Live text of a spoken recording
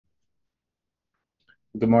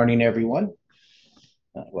Good morning, everyone.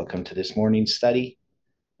 Welcome to this morning's study.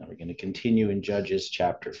 We're going to continue in Judges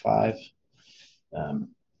chapter 5, um,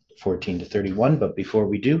 14 to 31. But before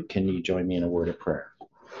we do, can you join me in a word of prayer?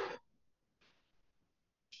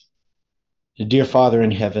 Dear Father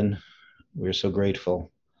in heaven, we're so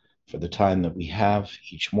grateful for the time that we have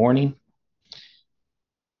each morning.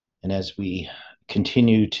 And as we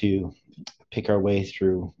continue to pick our way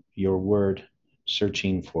through your word,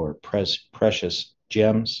 searching for precious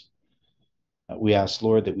gems, we ask,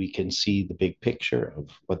 Lord, that we can see the big picture of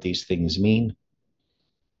what these things mean,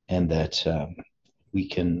 and that we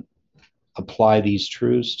can apply these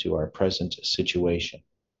truths to our present situation.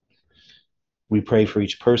 We pray for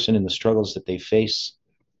each person in the struggles that they face,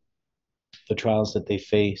 the trials that they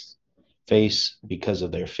face because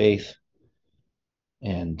of their faith.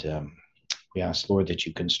 And we ask, Lord, that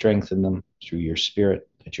you can strengthen them through your Spirit,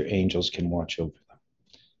 that your angels can watch over them.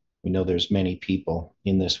 We know there's many people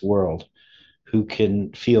in this world who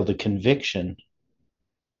can feel the conviction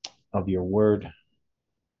of your word,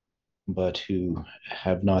 but who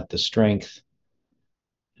have not the strength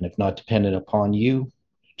and have not depended upon you,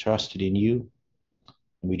 trusted in you.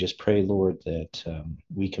 And we just pray, Lord, that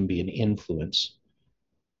we can be an influence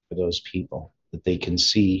for those people, that they can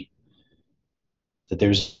see that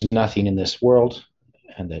there's nothing in this world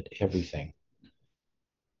and that everything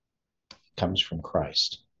comes from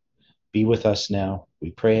Christ. Be with us now,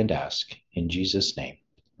 we pray and ask, in Jesus' name.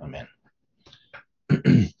 Amen.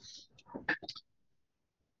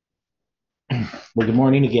 Well, good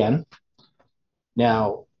morning again.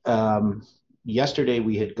 Now, yesterday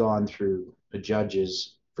we had gone through the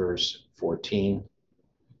Judges verse 14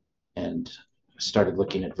 and started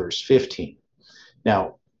looking at verse 15.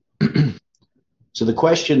 Now, so the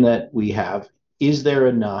question that we have, is there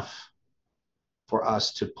enough for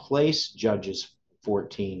us to place Judges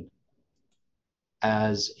 14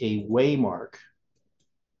 as a waymark?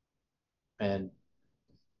 And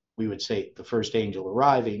we would say the first angel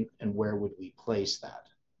arriving, and where would we place that?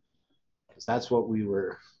 Because that's what we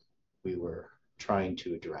were trying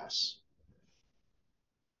to address.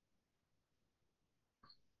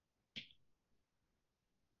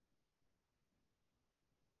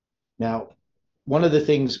 Now, one of the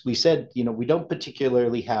things we said, we don't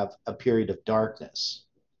particularly have a period of darkness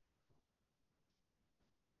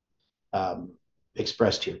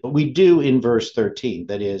expressed here, but we do in verse 13.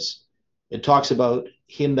 That is, it talks about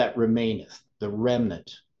him that remaineth, the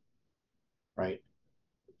remnant, right?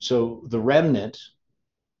 So the remnant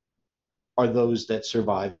are those that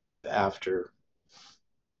survive after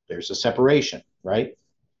there's a separation, right?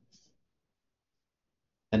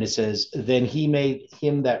 And it says, then he made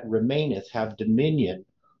him that remaineth have dominion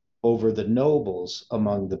over the nobles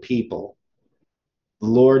among the people. The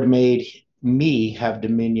Lord made me have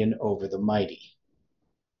dominion over the mighty.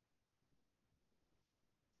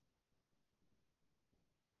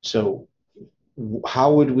 So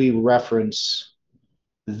how would we reference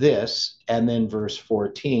this? And then verse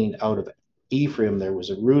 14, out of Ephraim there was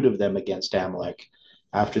a root of them against Amalek.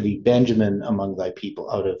 After the Benjamin among thy people,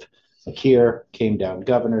 out of Machir came down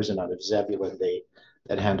governors, and out of Zebulun they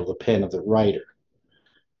that handle the pen of the writer.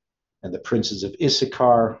 And the princes of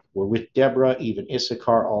Issachar were with Deborah, even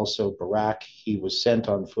Issachar also, Barak, he was sent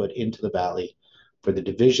on foot into the valley. For the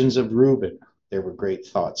divisions of Reuben, there were great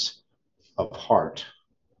thoughts of heart.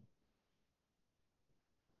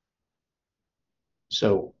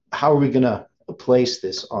 So how are we going to place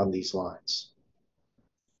this on these lines?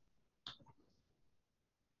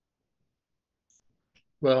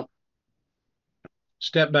 Well,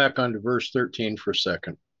 step back onto verse 13 for a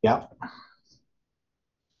second. Yeah.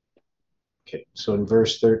 Okay, so in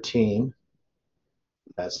verse 13,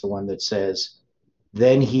 that's the one that says,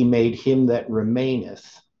 then he made him that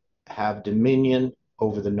remaineth have dominion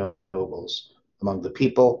over the nobles among the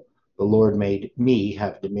people. The Lord made me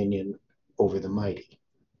have dominion over the mighty.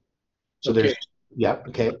 So Okay.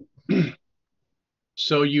 Okay.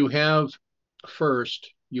 So you have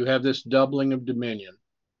this doubling of dominion.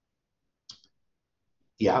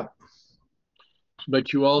 Yeah.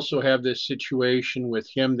 But you also have this situation with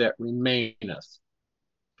him that remaineth.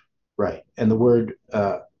 Right. And the word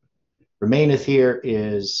remaineth here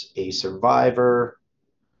is a survivor,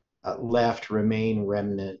 left, remain,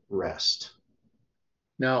 remnant, rest.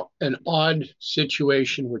 Now, an odd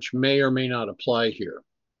situation, which may or may not apply here,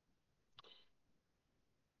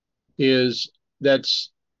 is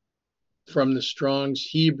that's from the Strong's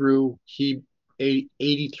Hebrew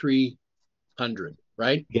 8300,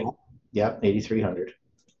 right? Yeah, 8300.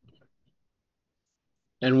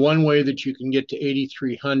 And one way that you can get to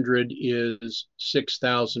 8300 is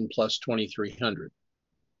 6,000 plus 2300.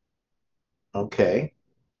 Okay.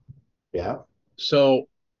 Yeah. So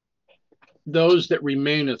those that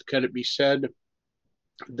remaineth, can it be said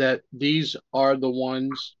that these are the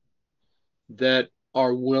ones that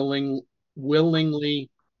are willingly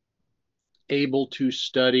able to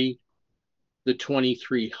study the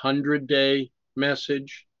 2300 day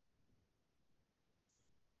message?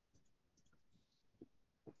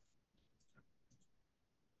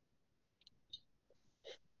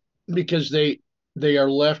 Because they are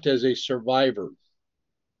left as a survivor.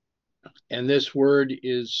 And this word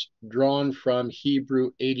is drawn from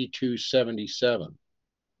Hebrew 82:77.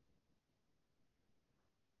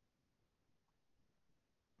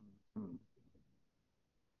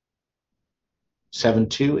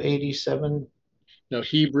 7287. No,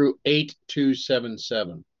 Hebrew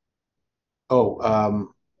 8277. Oh,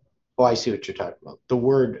 I see what you're talking about. The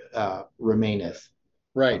word remaineth.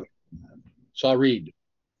 Right. So I'll read.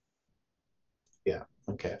 Yeah.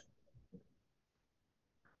 Okay.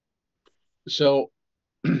 So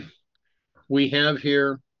we have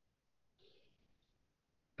here,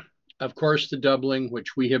 of course, the doubling,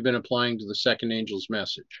 which we have been applying to the second angel's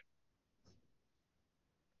message.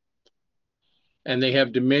 And they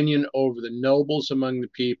have dominion over the nobles among the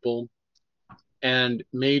people, and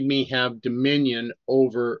made me have dominion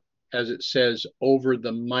over, as it says, over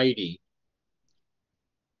the mighty,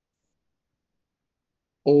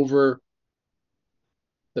 over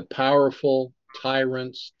the powerful,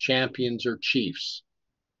 tyrants, champions, or chiefs.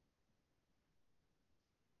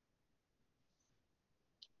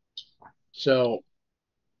 So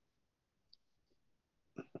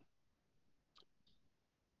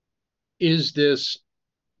is this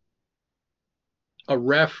a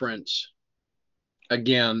reference,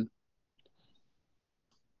 again,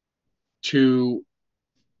 to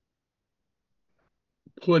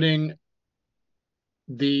putting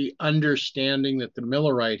the understanding that the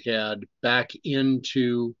Millerite had back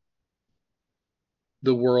into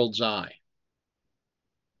the world's eye?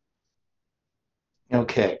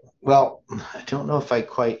 Okay. Well, I don't know if I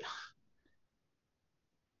quite.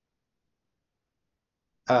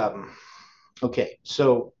 Um, okay.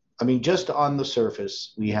 So, I mean, just on the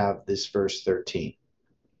surface, we have this verse 13.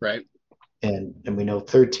 Right. And we know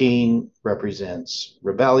 13 represents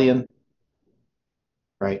rebellion,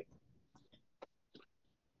 right?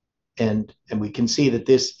 And we can see that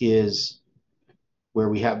this is where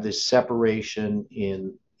we have this separation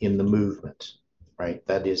in the movement, right?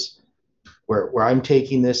 That is where I'm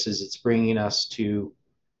taking this is it's bringing us to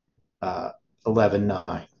 11:9.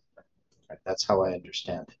 Right? That's how I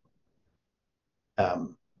understand it.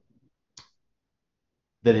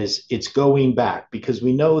 That is, it's going back because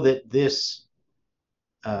we know that this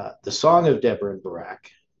the Song of Deborah and Barak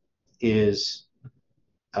is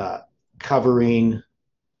covering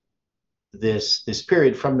this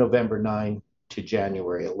period from November 9 to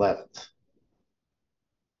January 11th.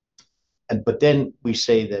 But then we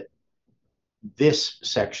say that this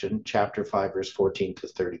section, chapter 5, verse 14 to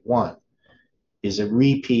 31, is a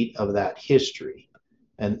repeat of that history.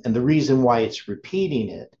 And the reason why it's repeating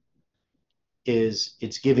it is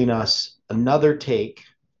it's giving us another take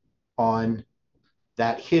on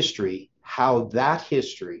that history, how that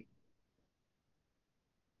history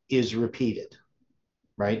is repeated,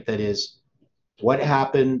 right? That is, what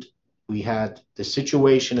happened. We had the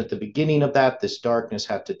situation at the beginning of that. This darkness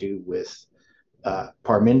had to do with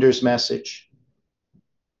Parminder's message,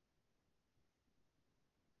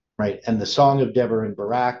 right? And the Song of Deborah and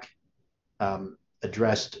Barak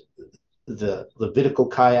addressed the Levitical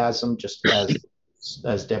chiasm, just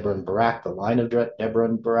as Deborah and Barak, the line of Deborah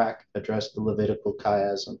and Barak addressed the Levitical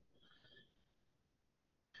chiasm.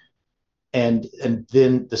 And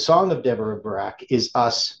then the Song of Deborah and Barak is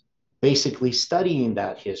us basically studying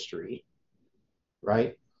that history,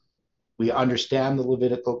 right? We understand the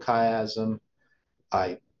Levitical chiasm.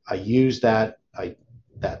 I use that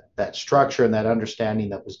structure and that understanding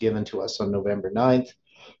that was given to us on November 9th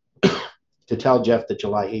to tell Jeff that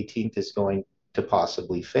July 18th is going to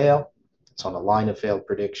possibly fail. It's on a line of failed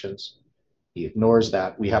predictions. He ignores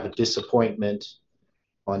that. We have a disappointment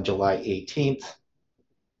on July 18th,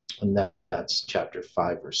 and that's chapter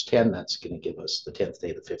 5, verse 10. That's going to give us the 10th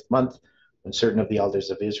day of the 5th month, when certain of the elders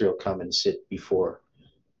of Israel come and sit before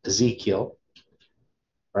Ezekiel,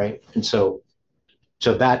 right? And so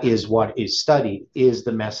that is what is studied, is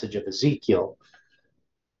the message of Ezekiel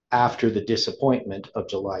after the disappointment of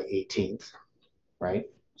July 18th, right?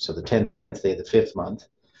 So the 10th day of the 5th month.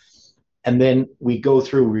 And then we go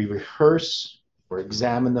through, we rehearse or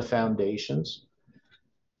examine the foundations.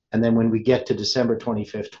 And then when we get to December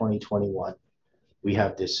 25th, 2021, we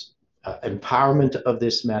have this empowerment of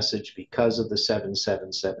this message because of the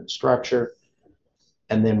 777 structure.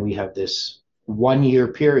 And then we have this 1 year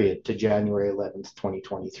period to January 11th,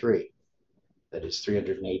 2023. That is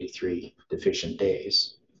 383 deficient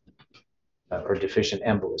days, or deficient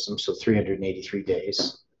embolism, so 383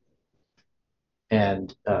 days.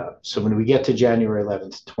 And so when we get to January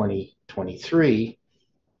 11th, 2023,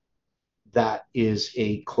 that is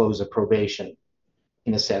a close of probation,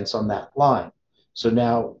 in a sense, on that line. So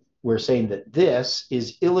now we're saying that this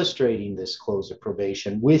is illustrating this close of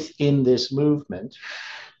probation within this movement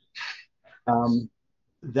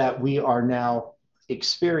that we are now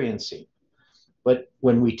experiencing. But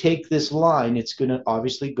when we take this line, it's going to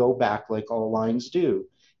obviously go back, like all lines do,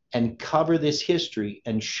 and cover this history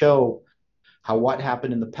and show how what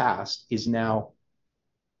happened in the past is now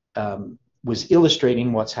was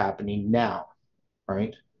illustrating what's happening now,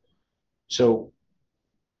 right? So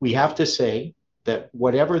we have to say that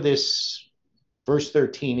whatever this verse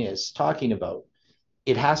 13 is talking about,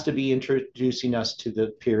 it has to be introducing us to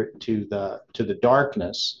the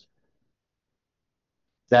darkness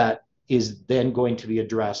that is then going to be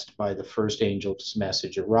addressed by the first angel's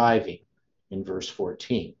message arriving in verse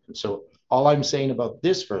 14. And so all I'm saying about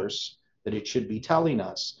this verse that it should be telling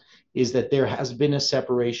us is that there has been a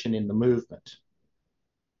separation in the movement,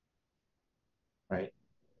 right?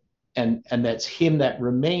 And that's him that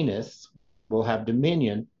remaineth will have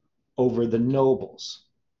dominion over the nobles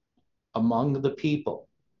among the people.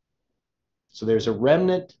 So there's a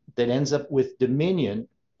remnant that ends up with dominion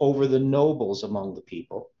over the nobles among the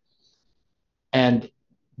people. And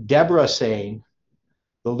Deborah saying,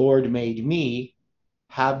 the Lord made me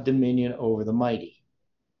have dominion over the mighty.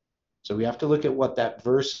 So we have to look at what that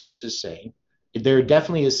verse is saying. There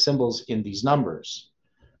definitely is symbols in these numbers.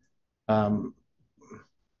 I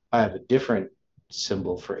have a different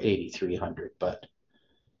symbol for 8,300, but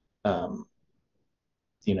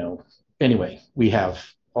anyway, we have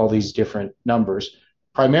all these different numbers.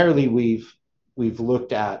 Primarily, we've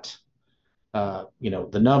looked at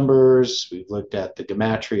the numbers. We've looked at the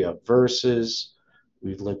gematria of verses.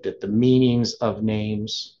 We've looked at the meanings of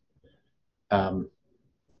names.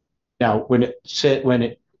 Now,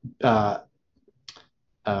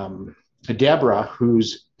 Deborah,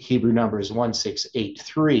 whose Hebrew number is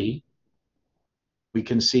 1683, we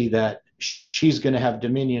can see that she's going to have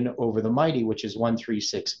dominion over the mighty, which is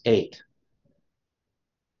 1368.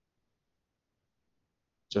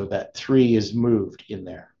 So that 3 is moved in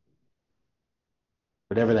there,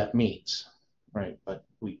 whatever that means, right? But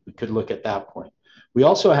we could look at that point. We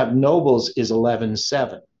also have nobles is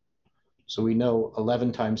 11,7. So we know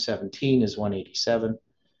 11 times 17 is 187.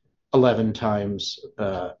 11 times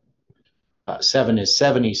 7 is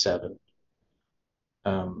 77.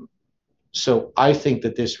 So I think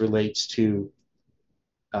that this relates to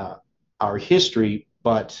our history,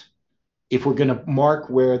 but if we're going to mark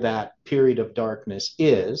where that period of darkness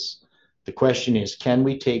is, the question is, can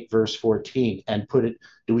we take verse 14 and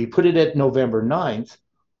do we put it at November 9th,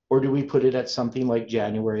 or do we put it at something like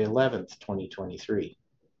January 11th, 2023?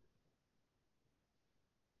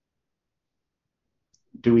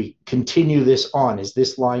 Do we continue this on? Is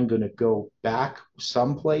this line going to go back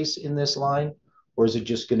someplace in this line, or is it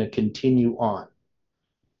just going to continue on?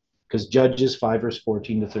 Because Judges 5, verse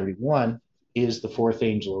 14 to 31 is the fourth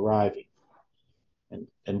angel arriving.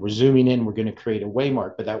 And we're zooming in, we're going to create a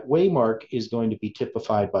waymark, but that waymark is going to be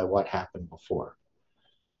typified by what happened before.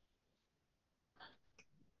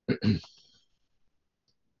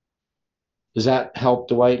 Does that help,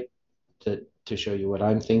 Dwight, to show you what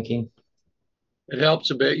I'm thinking? It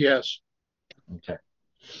helps a bit, yes. Okay.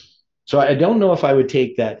 So I don't know if I would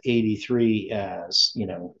take that 83 as,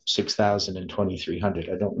 6,000 and 2,300.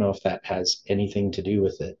 I don't know if that has anything to do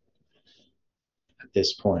with it at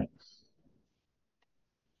this point.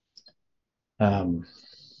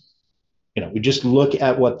 We just look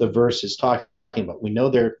at what the verse is talking about. We know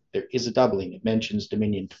there is a doubling. It mentions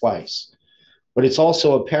dominion twice, but it's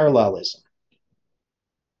also a parallelism.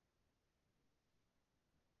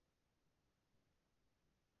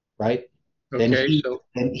 Right? Okay,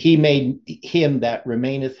 and he made him that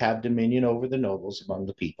remaineth have dominion over the nobles among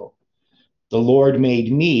the people. The Lord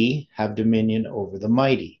made me have dominion over the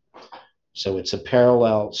mighty. So it's a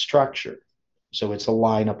parallel structure. So it's a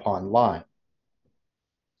line upon line.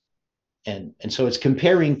 And so it's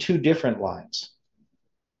comparing two different lines.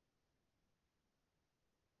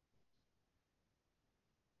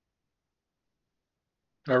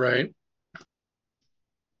 All right.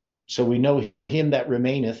 So we know him that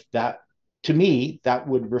remaineth, that to me, that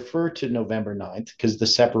would refer to November 9th because the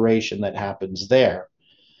separation that happens there.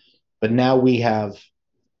 But now we have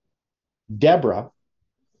Deborah,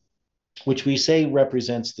 which we say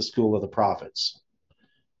represents the school of the prophets.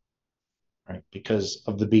 right? Because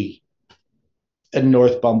of the bee and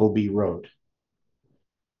North Bumblebee Road.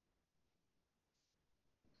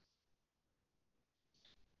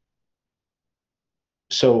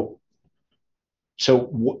 So,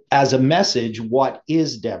 as a message, what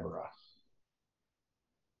is Deborah?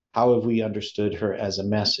 How have we understood her as a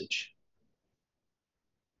message?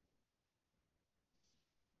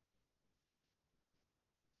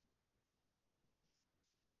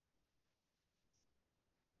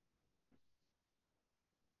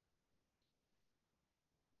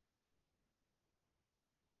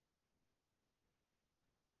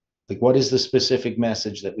 Like, what is the specific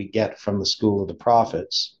message that we get from the school of the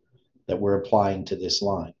prophets that we're applying to this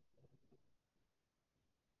line?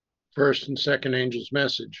 First and second angel's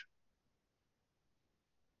message.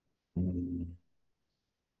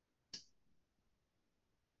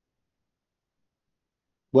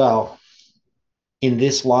 Well, in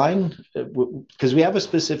this line, because we have a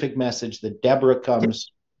specific message that Deborah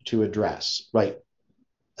comes to address, right?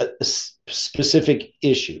 A specific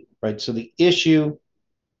issue, right? So the issue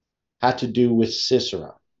had to do with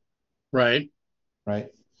Sisera, right? Right.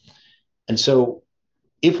 And so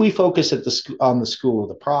if we focus on the school of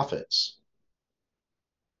the prophets,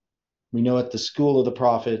 we know at the school of the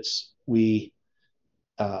prophets,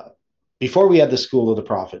 before we had the school of the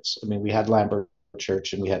prophets, I mean, we had Lambert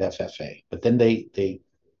Church and we had FFA, but then they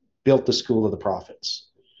built the school of the prophets,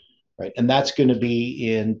 right? And that's going to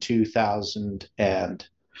be in 2000 and,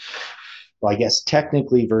 well, I guess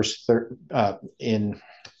technically in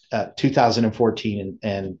 2014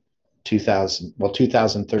 and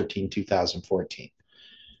 2013, 2014.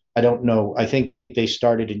 I don't know. I think they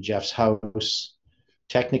started in Jeff's house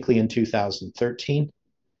technically in 2013.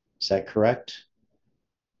 Is that correct?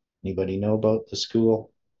 Anybody know about the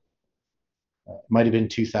school? Might have been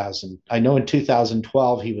 2000. I know in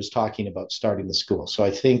 2012 he was talking about starting the school. So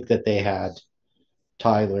I think that they had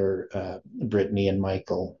Tyler, Brittany, and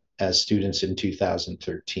Michael as students in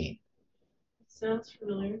 2013. Sounds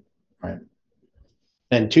familiar. Right.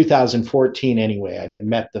 And 2014, anyway, I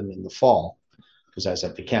met them in the fall because I was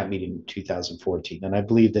at the camp meeting in 2014. And I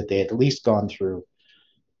believe that they had at least gone through,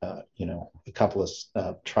 a couple of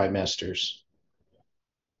trimesters.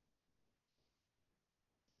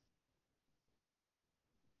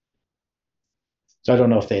 So I don't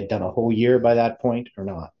know if they had done a whole year by that point or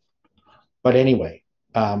not. But anyway,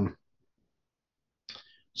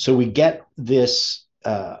 so we get this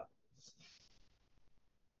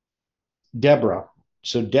Deborah.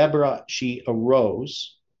 So Deborah, she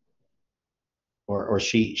arose, or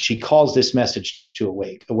she calls this message to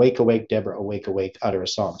awake. Awake, awake, Deborah, awake, utter a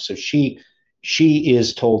song. So she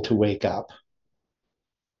is told to wake up.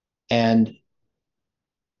 And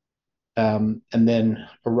then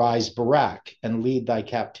arise, Barak, and lead thy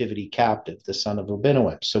captivity captive, the son of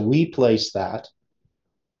Abinoam. So we place that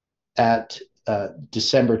at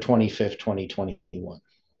December 25th, 2021.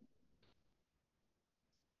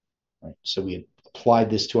 Right. So we applied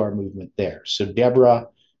this to our movement there. So Deborah,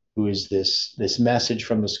 who is this message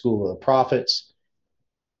from the school of the prophets,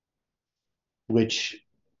 which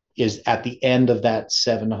is at the end of that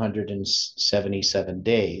 777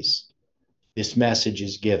 days, this message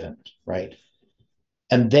is given, right?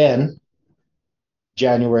 And then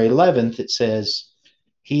January 11th, it says,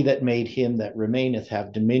 he that made him that remaineth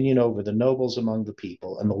have dominion over the nobles among the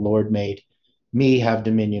people, and the Lord made me have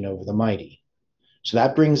dominion over the mighty. So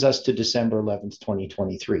that brings us to December 11th,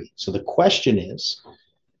 2023. So the question is,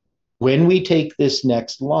 when we take this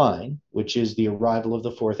next line, which is the arrival of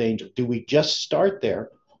the fourth angel, do we just start there,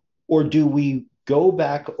 or do we go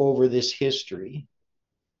back over this history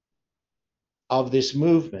of this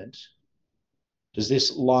movement? Does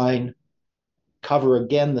this line cover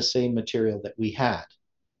again the same material that we had?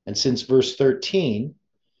 And since verse 13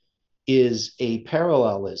 is a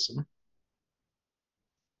parallelism,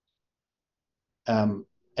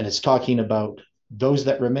 and it's talking about those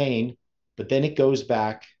that remain, but then it goes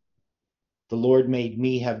back, the Lord made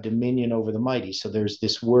me have dominion over the mighty. So there's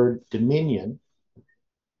this word dominion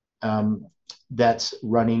that's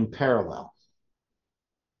running parallel.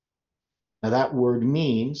 Now that word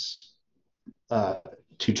means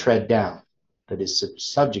to tread down, that is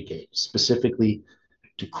subjugate, specifically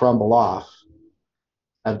to crumble off,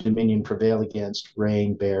 have dominion, prevail against,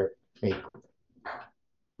 reign, bear, make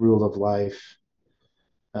rule of life.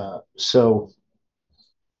 So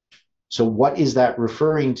what is that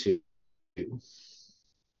referring to? It's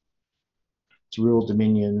rule,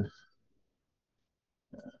 dominion.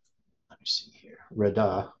 Let me see here.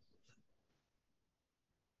 Radah.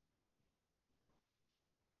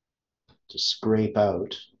 To scrape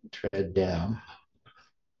out, tread down.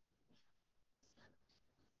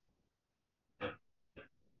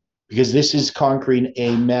 because this is conquering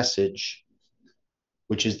a message,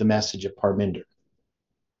 which is the message of Parminder.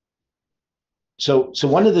 So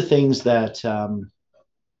one of the things that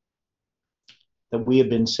that we have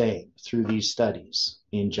been saying through these studies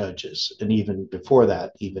in Judges, and even before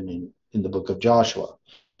that, even in the book of Joshua,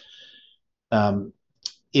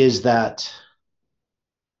 is that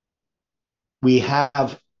we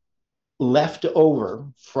have left over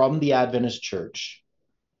from the Adventist Church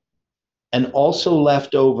and also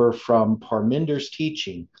left over from Parminder's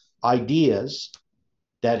teaching ideas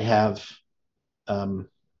that have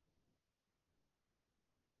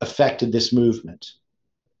affected this movement.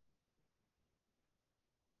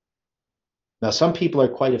 Now, some people are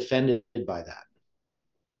quite offended by that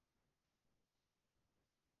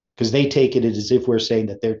because they take it as if we're saying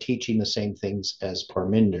that they're teaching the same things as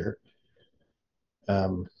Parminder,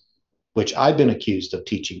 which I've been accused of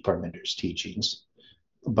teaching Parminder's teachings,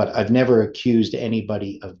 but I've never accused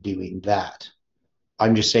anybody of doing that.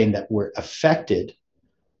 I'm just saying that we're affected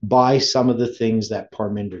by some of the things that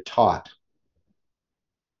Parminder taught.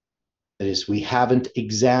 That is, we haven't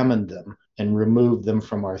examined them and removed them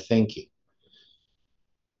from our thinking.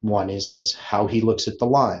 One is how he looks at the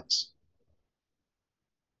lines,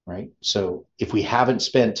 right? So if we haven't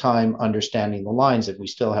spent time understanding the lines, if we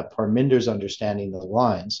still have Parminder's understanding of the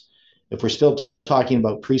lines, if we're still talking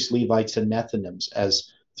about priests, Levites, and Nethinims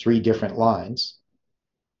as three different lines,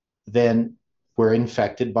 then we're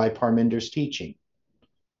infected by Parminder's teaching.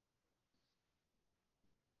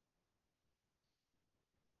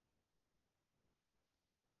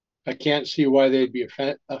 I can't see why they'd be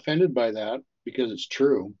offended by that because it's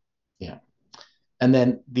true. Yeah. And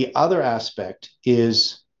then the other aspect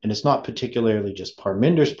is, and it's not particularly just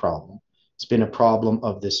Parminder's problem, it's been a problem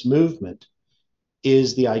of this movement,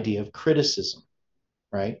 is the idea of criticism,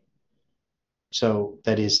 right? So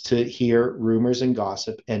that is to hear rumors and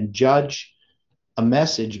gossip and judge a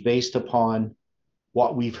message based upon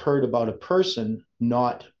what we've heard about a person,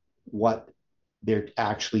 not what they're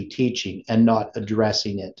actually teaching, and not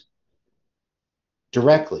addressing it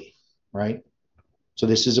directly, right? So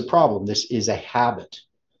this is a problem. This is a habit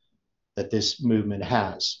that this movement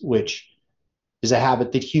has, which is a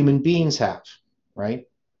habit that human beings have, right?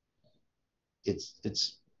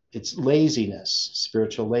 It's laziness,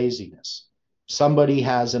 spiritual laziness. Somebody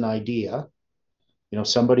has an idea,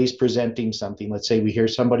 somebody's presenting something. Let's say we hear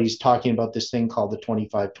somebody's talking about this thing called the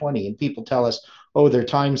 2520, and people tell us, oh, they're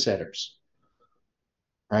time setters,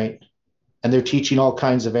 right? And they're teaching all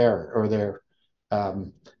kinds of error, or they're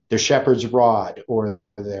shepherd's rod, or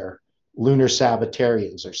they're lunar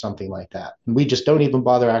Sabbatarians or something like that. And we just don't even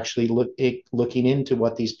bother actually looking into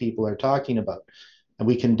what these people are talking about. And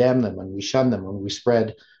we condemn them and we shun them and we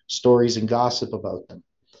spread stories and gossip about them.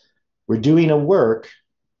 We're doing a work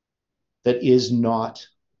that is not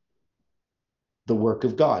the work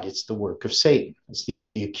of God. It's the work of Satan. It's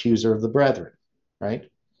the accuser of the brethren, right?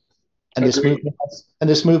 And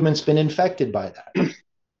this movement's been infected by that,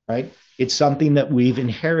 right? It's something that we've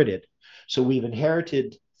inherited. So we've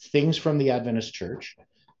inherited things from the Adventist Church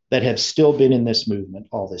that have still been in this movement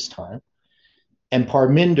all this time. And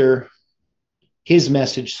Parminder, his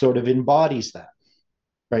message sort of embodies that,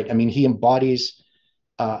 right? I mean, he embodies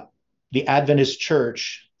the Adventist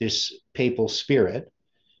Church, this papal spirit,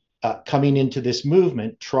 coming into this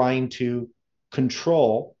movement, trying to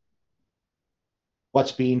control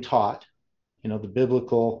what's being taught, the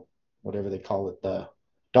biblical, whatever they call it, the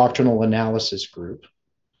doctrinal analysis group.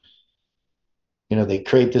 They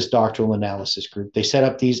create this doctrinal analysis group. They set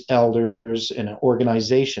up these elders in an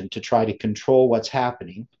organization to try to control what's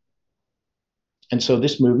happening. And so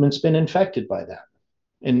this movement's been infected by that.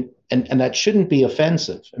 And that shouldn't be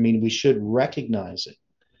offensive. I mean, we should recognize it.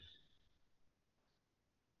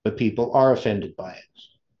 But people are offended by it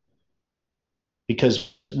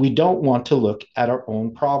because we don't want to look at our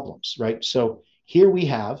own problems, right? So here we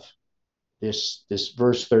have this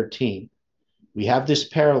verse 13. We have this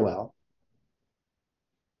parallel.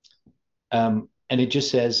 And it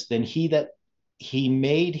just says, then he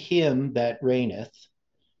made him that reigneth.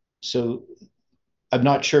 So I'm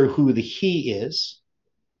not sure who the he is.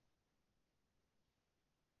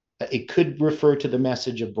 It could refer to the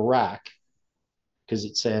message of Barak, because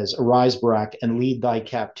it says, arise, Barak, and lead thy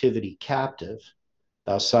captivity captive,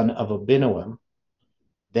 thou son of Abinoam.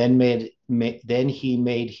 Then he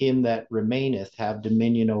made him that remaineth have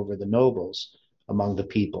dominion over the nobles among the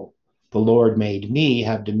people. The Lord made me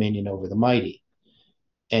have dominion over the mighty.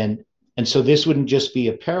 And so this wouldn't just be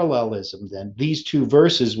a parallelism then. These two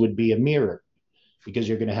verses would be a mirror, because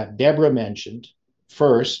you're going to have Deborah mentioned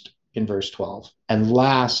first in verse 12 and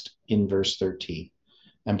last in verse 13.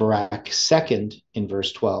 and Barak second in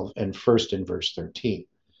verse 12 and first in verse 13.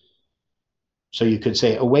 So you could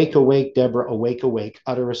say, awake, awake, Deborah, awake,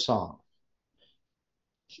 utter a song.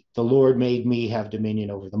 The Lord made me have dominion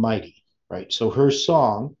over the mighty, right? So her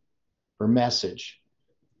song, her message,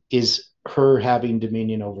 is her having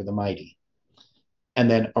dominion over the mighty. And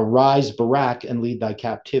then arise, Barak, and lead thy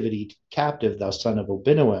captivity captive, thou son of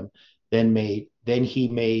Abinoam. Then he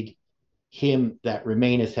made him that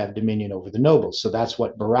remaineth have dominion over the nobles. So that's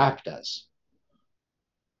what Barak does.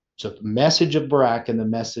 So the message of Barak and the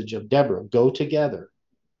message of Deborah go together,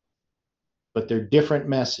 but they're different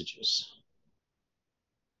messages.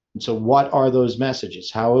 And so what are those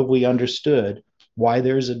messages? How have we understood why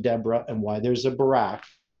there's a Deborah and why there's a Barak?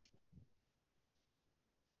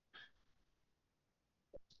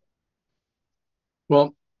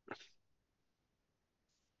 Well,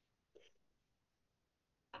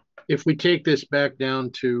 if we take this back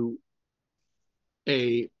down to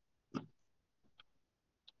a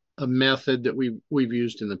method that we've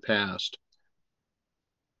used in the past,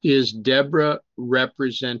 is Deborah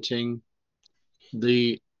representing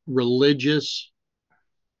the religious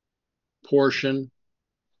portion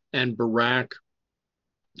and Barak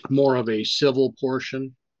more of a civil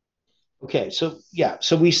portion? Okay, so yeah,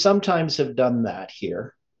 so we sometimes have done that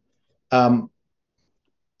here. Because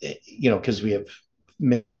we have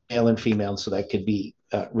male and female, so that could be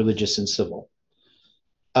religious and civil.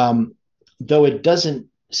 Though it doesn't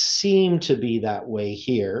seem to be that way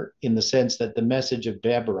here, in the sense that the message of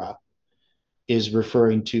Deborah is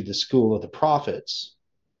referring to the school of the prophets,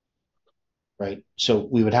 right? So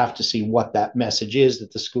we would have to see what that message is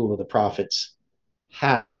that the school of the prophets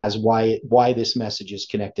has, why this message is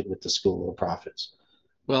connected with the school of the prophets.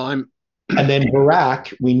 Well, and then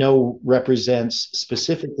Barak, we know, represents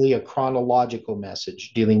specifically a chronological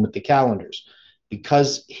message dealing with the calendars,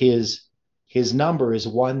 because his number is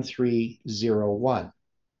 1301.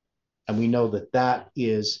 And we know that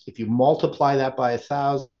is, if you multiply that by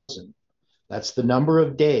 1,000, that's the number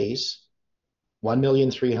of days,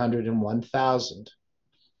 1,301,000,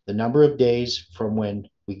 the number of days from when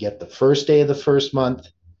we get the first day of the first month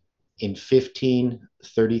in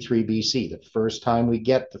 1533 BC, the first time we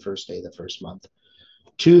get the first day of the first month,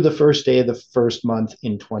 to the first day of the first month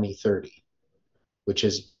in 2030, which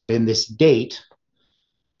has been this date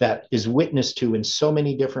that is witnessed to in so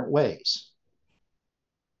many different ways.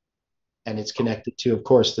 And it's connected to, of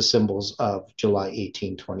course, the symbols of July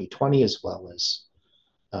 18, 2020, as well as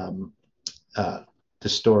the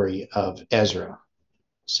story of Ezra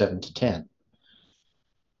 7 to 10.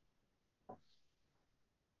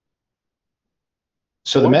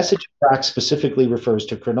 So the message of Barak specifically refers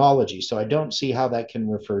to chronology, so I don't see how that can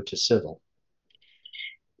refer to civil.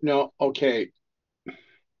 No, okay.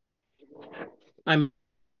 I'm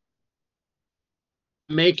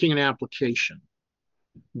making an application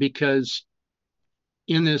because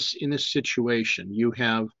in this situation, you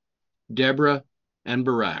have Deborah and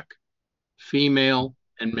Barak, female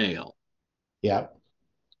and male. Yeah.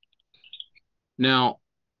 Now,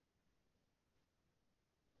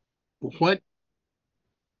 what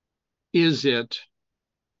is it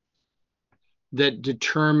that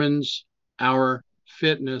determines our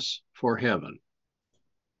fitness for heaven?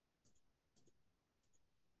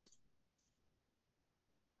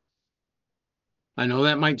 I know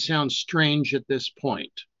that might sound strange at this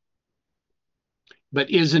point, but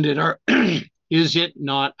isn't it our is it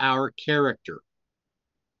not our character?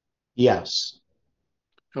 Yes.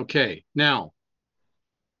 Okay. Now,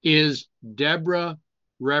 is Deborah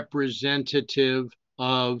representative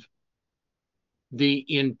of the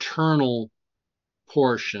internal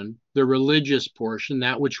portion, the religious portion,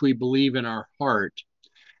 that which we believe in our heart,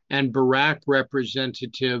 and Barak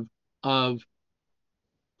representative of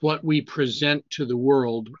what we present to the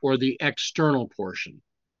world, or the external portion?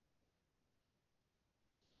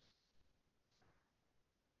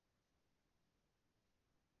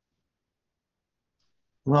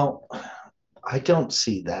 Well, I don't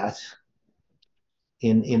see that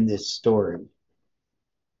in this story.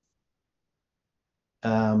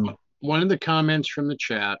 One of the comments from the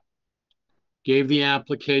chat gave the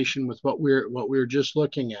application with what we're just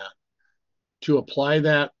looking at, to apply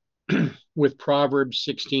that with Proverbs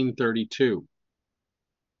 16:32.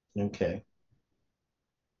 Okay.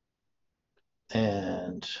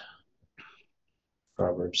 And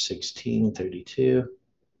Proverbs 16:32.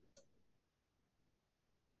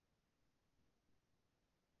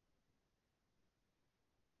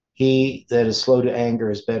 He that is slow to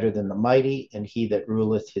anger is better than the mighty, and he that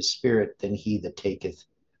ruleth his spirit than he that taketh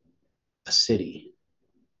a city.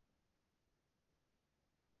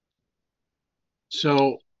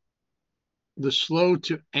 So the slow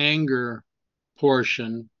to anger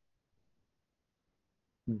portion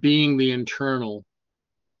being the internal,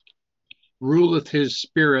 ruleth his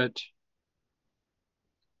spirit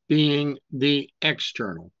being the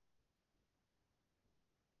external.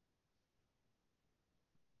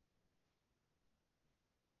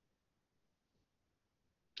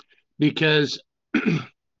 Because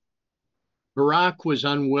Barak was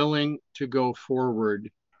unwilling to go forward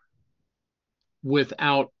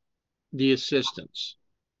without the assistance.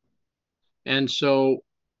 And so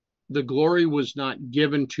the glory was not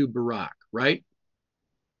given to Barak, right?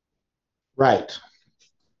 Right.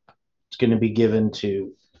 It's going to be given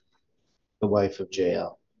to the wife of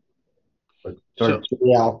Jael. Or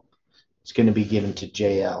Jael. It's going to be given to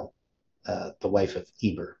Jael, the wife of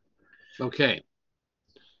Eber. Okay.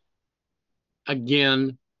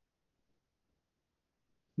 Again,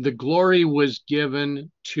 the glory was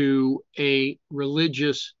given to a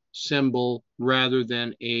religious symbol rather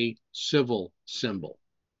than a civil symbol.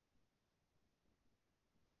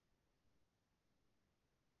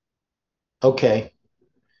 Okay.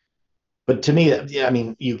 But to me, I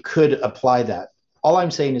mean, you could apply that. All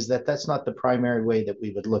I'm saying is that that's not the primary way that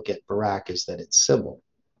we would look at Barak, is that it's civil.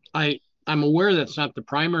 I'm aware that's not the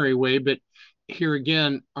primary way, but here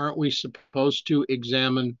again, aren't we supposed to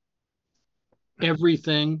examine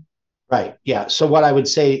everything? Right. Yeah. So what I would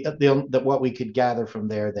say that what we could gather from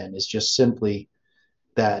there then is just simply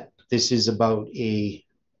that this is about a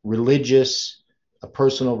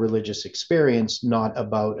personal religious experience, not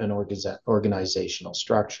about an organizational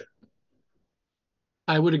structure.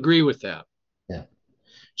 I would agree with that. Yeah.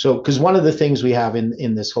 So, because one of the things we have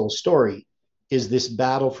in this whole story is this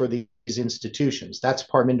battle for these institutions. That's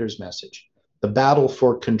Parminder's message, the battle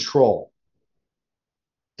for control.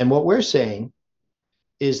 And what we're saying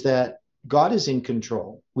is that God is in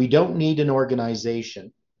control. We don't need an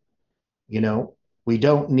organization. We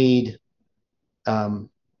don't need,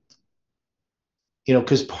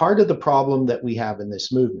 because part of the problem that we have in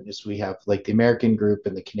this movement is we have like the American group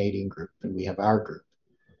and the Canadian group, and we have our group.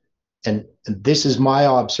 And this is my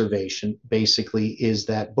observation, basically, is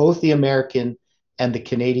that both the American and the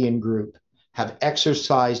Canadian group have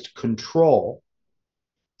exercised control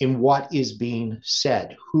in what is being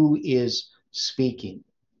said, who is speaking.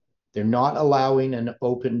 They're not allowing an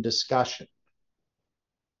open discussion.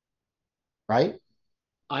 Right?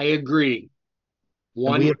 I agree.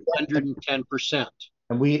 110%.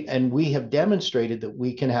 And we have demonstrated that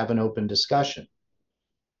we can have an open discussion.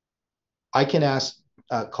 I can ask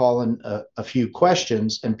Colin a few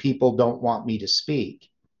questions and people don't want me to speak.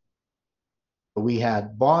 But we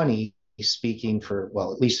had Bonnie speaking for,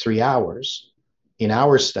 well, at least 3 hours in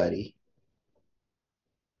our study,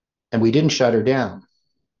 and we didn't shut her down.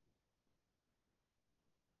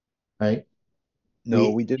 Right?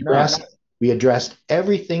 No, we did not. We addressed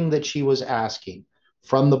everything that she was asking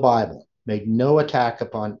from the Bible, made no attack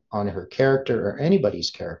on her character or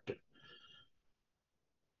anybody's character.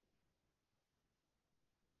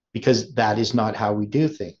 Because that is not how we do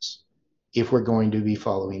things if we're going to be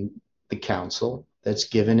following the counsel that's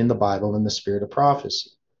given in the Bible in the spirit of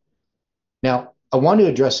prophecy. Now, I want to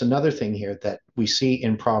address another thing here that we see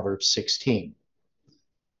in Proverbs 16.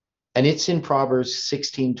 And it's in Proverbs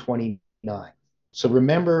 16:29. So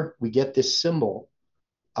remember, we get this symbol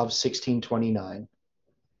of 16:29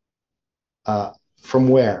 from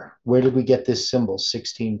where? Where did we get this symbol,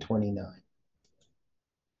 16:29?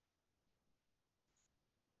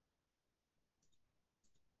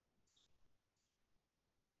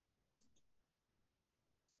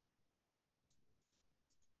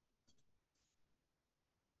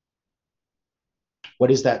 What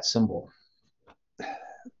is that symbol?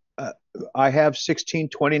 I have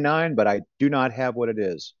 1629, but I do not have what it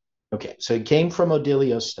is. Okay, so it came from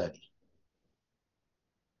Odilio's study.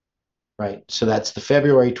 Right, so that's the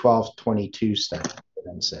February 12th, 22 study,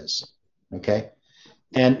 that says. Okay,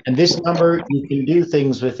 and this number, you can do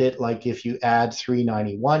things with it, like if you add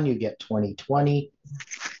 391, you get 2020.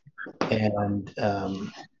 And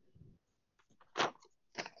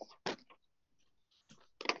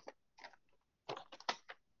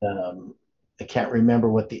I can't remember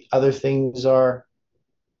what the other things are.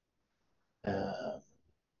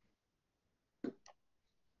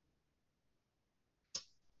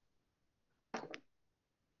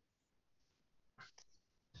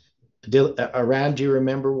 Around, do you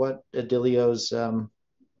remember what Adilio's the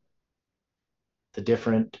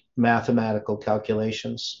different mathematical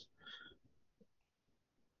calculations?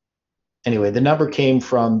 Anyway, the number came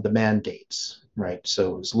from the mandates, right?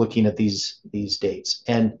 So it was looking at these dates,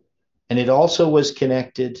 and it also was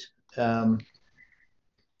connected.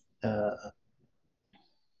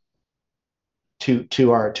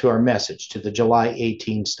 to our message, to the July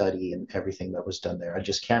 18 study and everything that was done there. I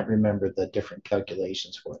just can't remember the different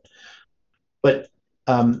calculations for it. But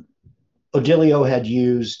Odilio had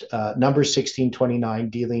used number 1629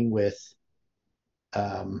 dealing with,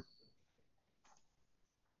 if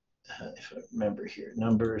I remember here,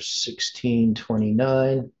 number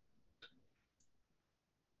 1629.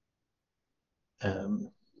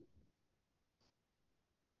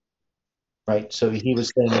 Right, so he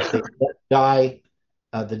was saying if they die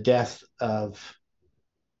the death of,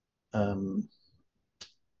 well,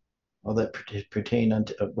 that pertain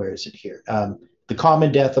unto, where is it here? The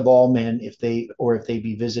common death of all men, if they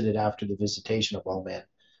be visited after the visitation of all men,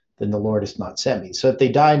 then the Lord has not sent me. So if they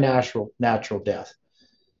die natural death.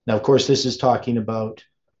 Now, of course, this is talking about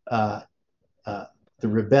the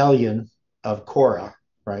rebellion of Korah,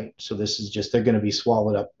 right? So this is just, they're going to be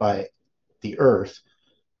swallowed up by the earth.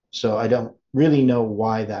 So I don't really know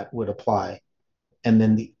why that would apply. And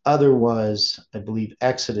then the other was, I believe,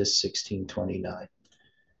 Exodus 16:29.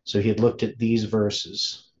 So he had looked at these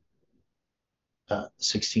verses,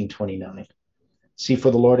 16:29. See,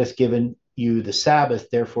 for the Lord hath given you the Sabbath,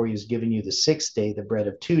 therefore he has given you the sixth day, the bread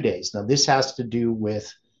of 2 days. Now this has to do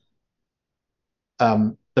with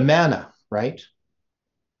the manna, right?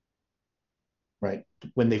 Right.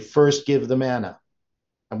 When they first give the manna.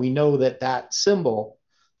 And we know that symbol,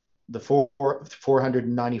 the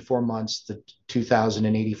 494 months, the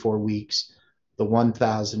 2,084 weeks, the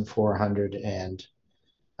 1,400 and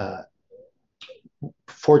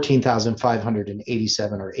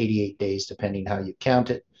 14,587 or 88 days, depending how you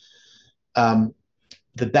count it,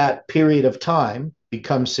 that period of time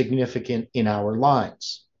becomes significant in our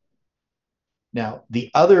lines. Now,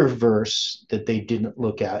 the other verse that they didn't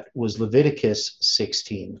look at was Leviticus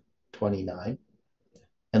 16:29.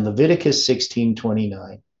 And Leviticus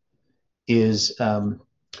 16:29 is, and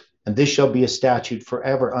this shall be a statute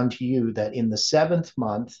forever unto you, that in the 7th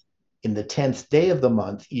month, in the 10th day of the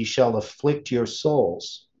month, ye shall afflict your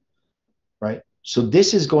souls, right? So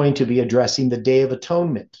this is going to be addressing the Day of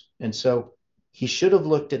Atonement. And so he should have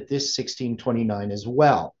looked at this 16:29 as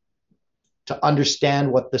well to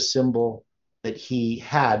understand what the symbol that he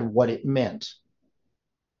had, what it meant.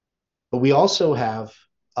 But we also have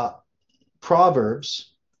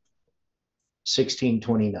Proverbs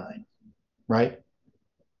 16:29, right?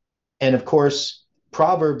 And of course,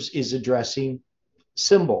 Proverbs is addressing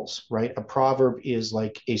symbols, right? A proverb is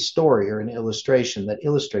like a story or an illustration that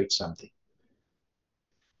illustrates something.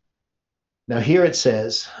 Now here it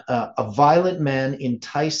says, a violent man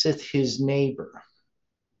enticeth his neighbor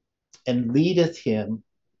and leadeth him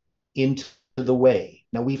into the way.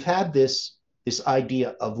 Now we've had this idea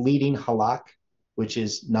of leading halak, which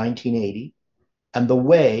is 1980, and the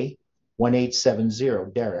way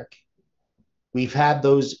 1870, Derek. We've had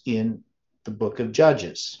those in the book of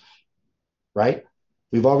Judges, right?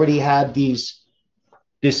 We've already had this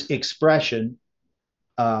expression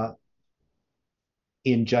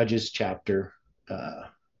in Judges chapter,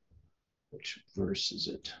 which verse is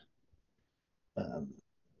it?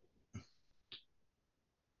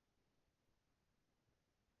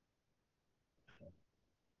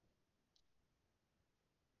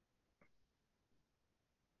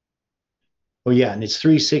 Oh yeah, and it's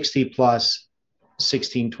 360 plus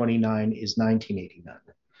 1629 is 1989.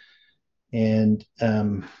 And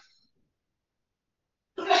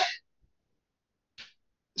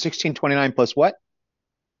 1629 plus what?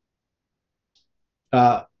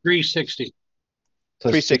 360.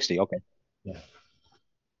 360. Okay. Yeah.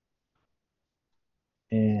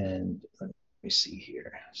 And let me see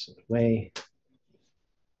here. So the way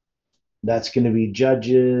that's going to be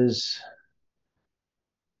Judges.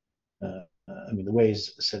 I mean, the way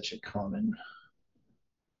is such a common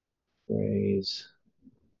phrase.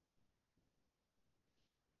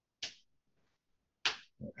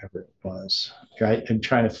 Wherever it was. I'm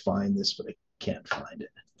trying to find this, but I can't find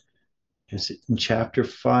it. Is it in chapter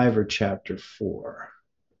 5 or chapter 4?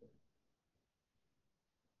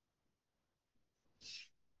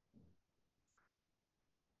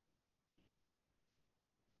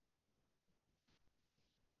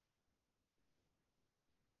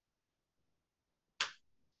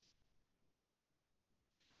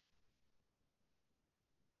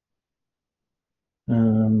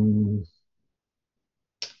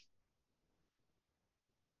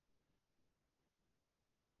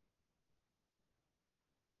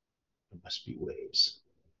 There must be ways.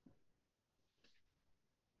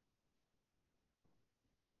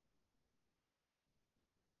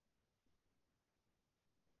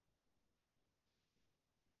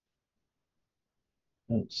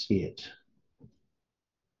 I don't see it.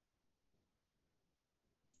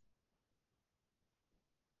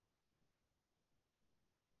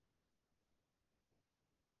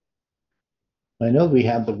 I know we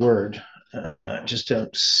have the word, I just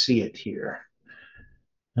don't see it here.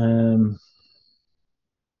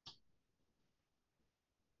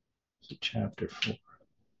 Chapter 4.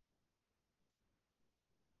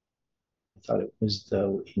 I thought it was,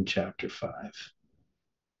 though, in chapter 5.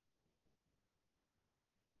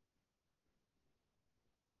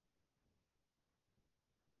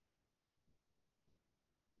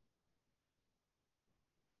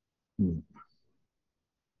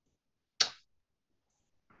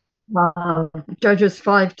 Judges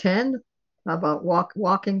 5:10 about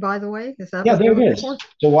walking by the way. Is that Yeah, what there you're it looking is. for?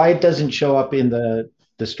 So why it doesn't show up in the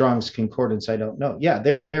Strong's Concordance, I don't know. Yeah,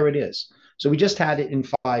 there it is. So we just had it in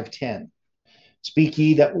 5:10. Speak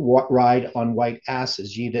ye that ride on white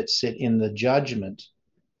asses, ye that sit in the judgment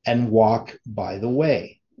and walk by the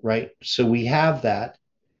way, right? So we have that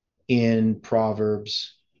in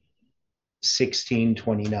Proverbs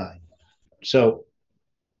 16:29. So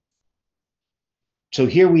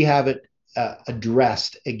here we have it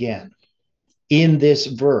addressed again in this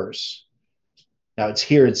verse. Now it's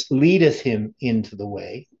here, it's leadeth him into the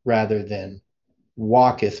way rather than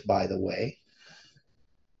walketh by the way.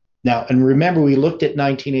 Now, and remember, we looked at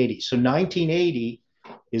 1980. So 1980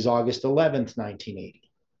 is August 11th,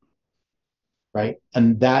 1980, right?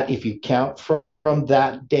 And that, if you count from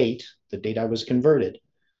that date, the date I was converted,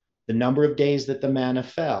 the number of days that the manna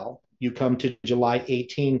fell, you come to July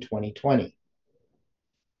 18, 2020,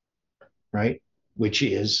 right? Which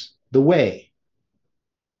is the way.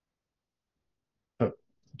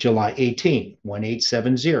 July 18,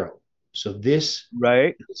 1870. So this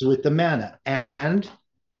Right. is with the manna. And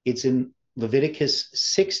it's in Leviticus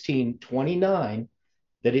 16:29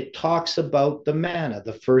 that it talks about the manna,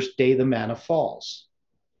 the first day the manna falls.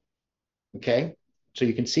 Okay? So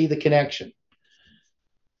you can see the connection.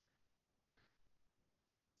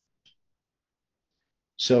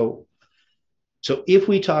 So if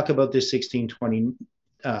we talk about this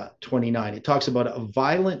 16:29, it talks about a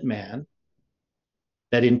violent man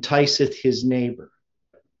that enticeth his neighbor.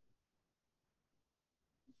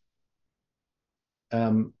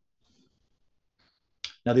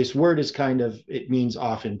 Now, this word is it means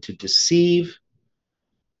often to deceive,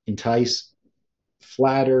 entice,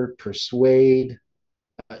 flatter, persuade.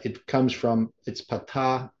 It comes from, it's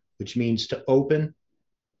patah, which means to open,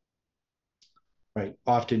 right?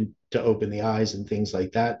 Often to open the eyes and things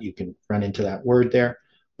like that. You can run into that word there,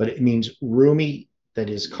 but it means roomy, that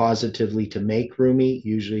is causatively to make roomy,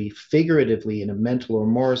 usually figuratively in a mental or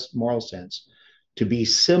moral sense, to be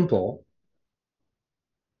simple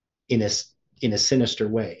in a sinister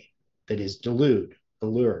way, that is delude,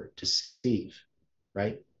 allure, deceive,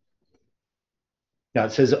 right? Now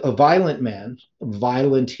it says a violent man,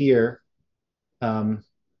 violent here, that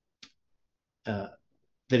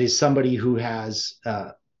is somebody who has,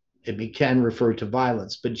 it can refer to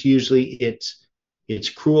violence, but usually it's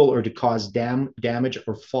cruel or to cause damage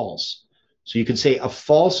or false. So you could say a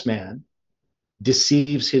false man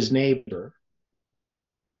deceives his neighbor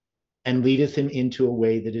and leadeth him into a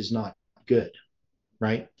way that is not good,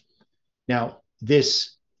 right? Now,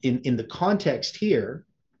 this, in the context here,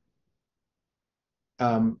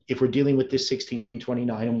 if we're dealing with this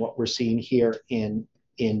 16:29 and what we're seeing here in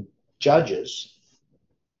Judges,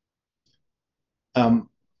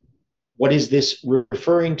 what is this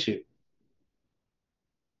referring to?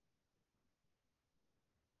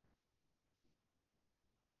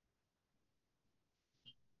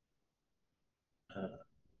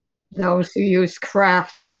 Those who use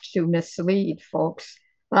craft to mislead folks.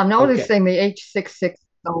 But I'm noticing the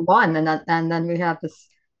H6601, and then we have the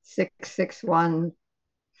 661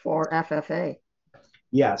 for FFA.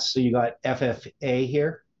 Yes, so you got FFA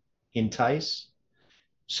here, entice.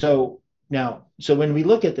 So now, so when we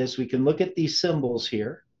look at this, we can look at these symbols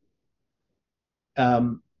here.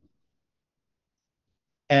 And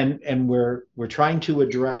we're trying to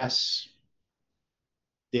address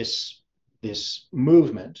this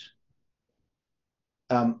movement.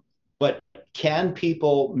 But can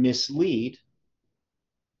people mislead?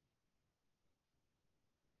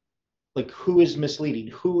 Like, who is misleading?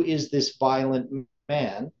 Who is this violent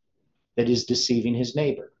man that is deceiving his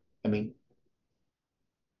neighbor? I mean,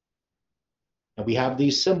 and we have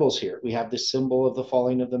these symbols here. We have the symbol of the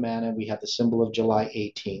falling of the manna. We have the symbol of July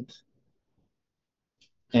 18th.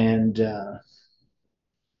 And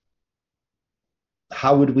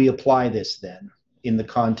how would we apply this then in the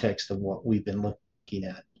context of what we've been looking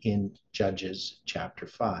at in Judges chapter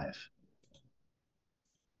 5?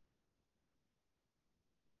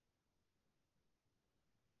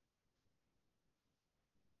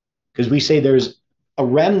 Because we say there's a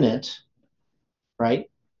remnant, right?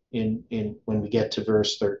 In when we get to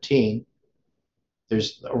verse 13,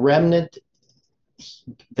 There's a remnant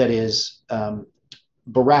that is,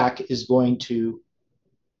 Barak is going to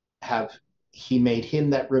have, he made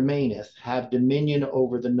him that remaineth have dominion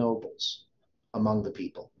over the nobles among the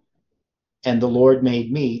people. And the Lord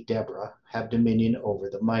made me, Deborah, have dominion over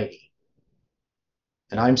the mighty.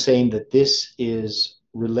 And I'm saying that this is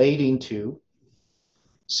relating to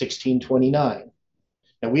 1629.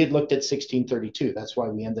 Now, we had looked at 1632. That's why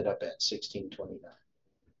we ended up at 1629.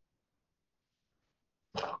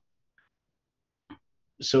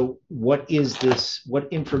 So what is this?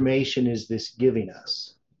 What information is this giving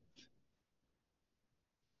us?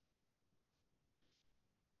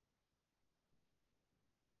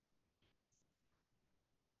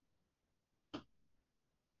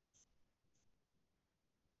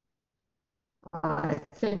 I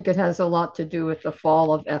think it has a lot to do with the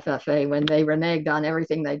fall of FFA when they reneged on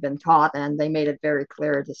everything they've been taught, and they made it very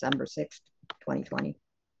clear December 6th, 2020.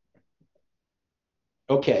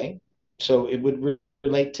 Okay, so it would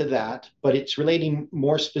relate to that, but it's relating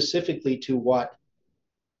more specifically to what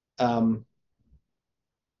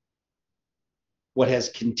has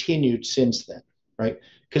continued since then, right?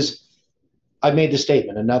 Because I've made the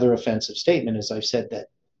statement, another offensive statement, is I've said that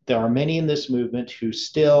there are many in this movement who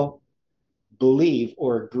still believe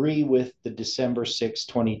or agree with the December 6,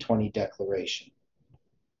 2020 declaration.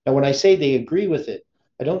 Now, when I say they agree with it,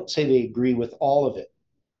 I don't say they agree with all of it,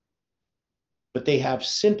 but they have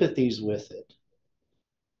sympathies with it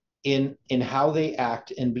in how they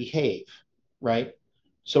act and behave, right?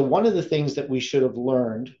 So one of the things that we should have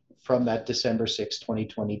learned from that December 6,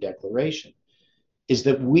 2020 declaration is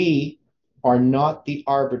that we are not the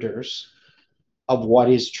arbiters of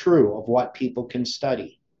what is true, of what people can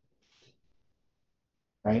study,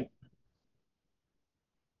 right?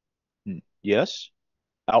 Yes,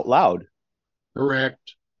 out loud.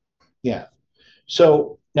 Correct. Yeah.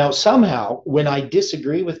 So now somehow when I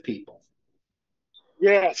disagree with people,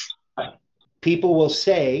 yes, people will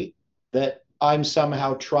say that I'm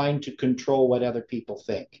somehow trying to control what other people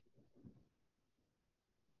think.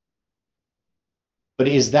 But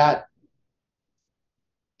is that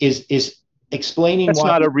is explaining That's why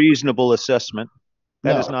not a reasonable assessment.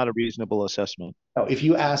 That No. is not a reasonable assessment. No, if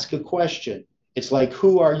you ask a question, it's like,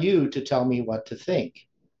 who are you to tell me what to think?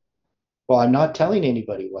 Well, I'm not telling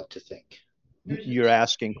anybody what to think. You're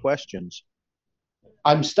asking questions.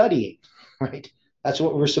 I'm studying, right? That's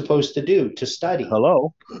what we're supposed to do, to study.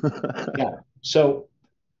 Hello. Yeah. So,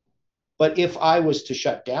 but if I was to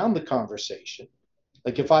shut down the conversation,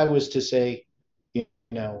 like if I was to say, you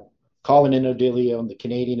know, Colin and Odilio and the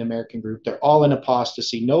Canadian American group, they're all in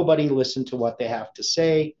apostasy. Nobody listen to what they have to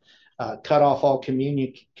say. Cut off all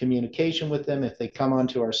communication with them. If they come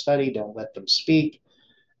onto our study, don't let them speak.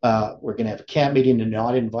 We're going to have a camp meeting and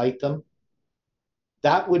not invite them.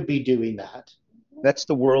 That would be doing that. That's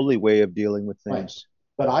the worldly way of dealing with things.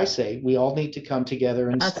 Right. But I say we all need to come together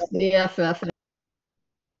and That's study. the FF.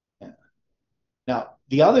 Yeah. Now,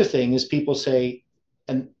 the other thing is people say,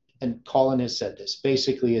 and Colin has said this,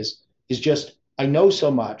 basically is just, I know so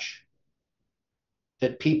much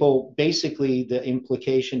that people, basically the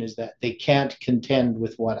implication is that they can't contend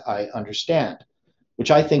with what I understand, which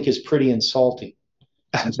I think is pretty insulting.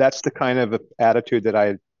 That's the kind of attitude that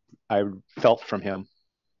I felt from him.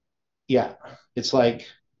 Yeah, it's like,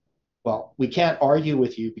 well, we can't argue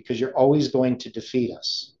with you because you're always going to defeat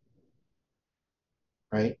us,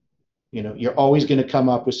 right? You know, you're always going to come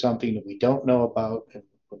up with something that we don't know about, and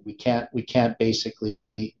we can't basically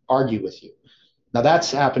argue with you. Now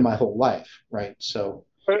that's happened my whole life, right? So,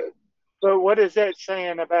 but what is that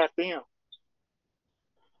saying about them?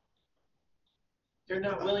 They're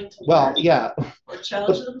not willing to well, learn yeah, or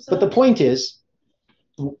challenge themselves. but the point is,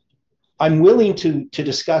 I'm willing to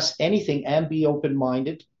discuss anything and be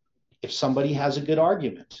open-minded if somebody has a good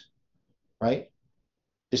argument, right?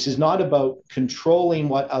 This is not about controlling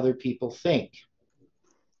what other people think,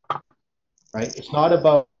 right? It's not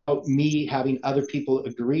about me having other people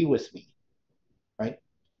agree with me, right?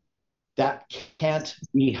 That can't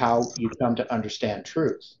be how you come to understand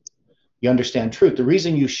truth. You understand truth. The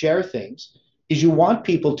reason you share things is you want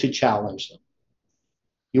people to challenge them.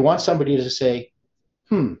 You want somebody to say,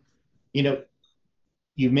 you know,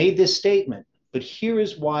 you made this statement, but here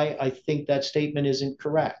is why I think that statement isn't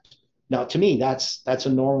correct. Now, to me, that's a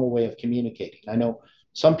normal way of communicating. I know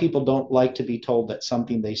some people don't like to be told that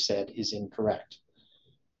something they said is incorrect.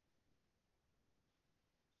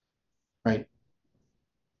 Right?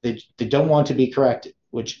 They don't want to be corrected,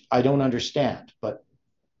 which I don't understand, but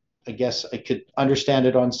I guess I could understand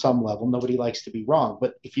it on some level. Nobody likes to be wrong,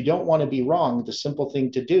 but if you don't want to be wrong, the simple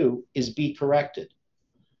thing to do is be corrected.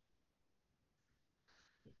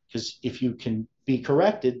 Because if you can be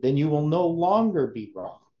corrected, then you will no longer be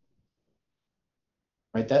wrong.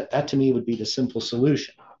 Right? That to me would be the simple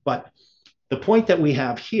solution. But the point that we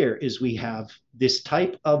have here is we have this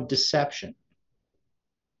type of deception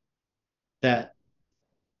that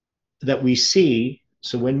we see.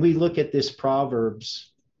 So when we look at this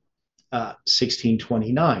Proverbs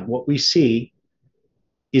 16:29, what we see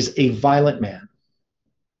is a violent man.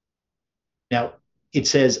 Now, it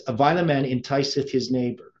says, a violent man enticeth his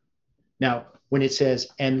neighbor. Now, when it says,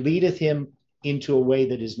 and leadeth him into a way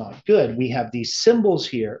that is not good, we have these symbols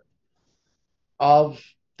here of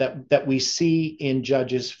that we see in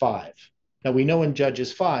Judges 5. Now, we know in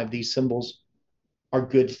Judges 5, these symbols are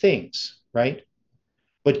good things, right?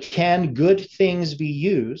 But can good things be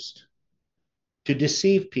used to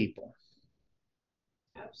deceive people?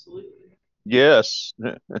 Absolutely. Yes.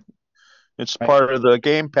 It's Right. part of the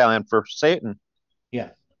game plan for Satan.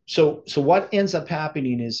 Yeah. So what ends up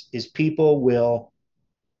happening is people will,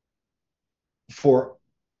 for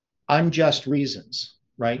unjust reasons,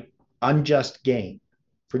 right? Unjust gain,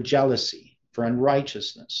 for jealousy, for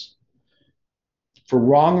unrighteousness, for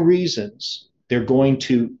wrong reasons, they're going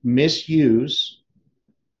to misuse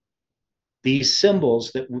these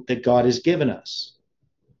symbols that God has given us.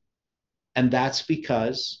 And that's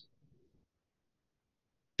because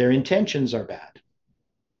their intentions are bad.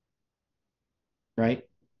 Right?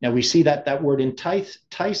 Now we see that word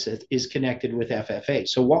enticeth is connected with FFA.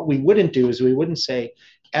 So what we wouldn't do is we wouldn't say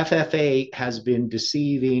FFA has been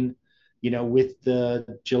deceiving, with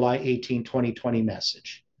the July 18, 2020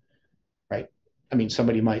 message, right? I mean,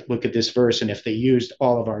 somebody might look at this verse, and if they used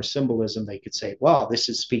all of our symbolism, they could say, well, this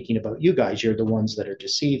is speaking about you guys. You're the ones that are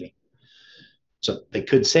deceiving. So they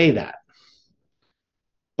could say that.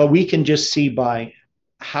 But we can just see by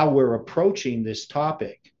how we're approaching this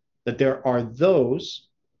topic that there are those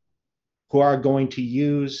who are going to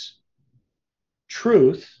use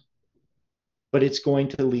truth, but it's going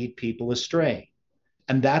to lead people astray.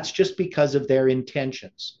 And that's just because of their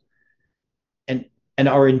intentions. And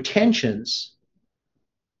our intentions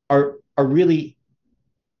are really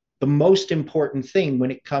the most important thing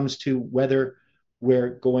when it comes to whether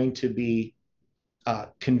we're going to be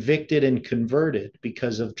convicted and converted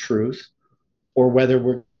because of truth, or whether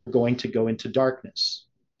we're going to go into darkness.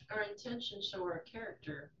 Our intentions show our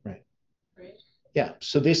character. Right. Right. Yeah.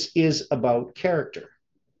 So this is about character.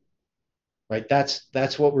 Right.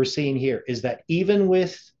 That's what we're seeing here, is that even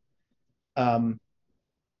with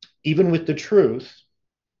the truth,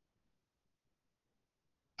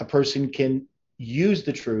 a person can use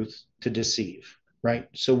the truth to deceive. Right.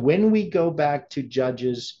 So when we go back to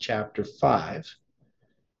Judges chapter 5,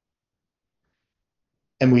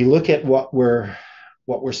 and we look at what we're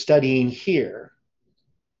studying here,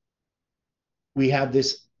 we have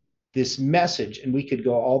this message, and we could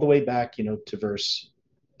go all the way back, to verse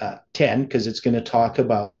 10, because it's going to talk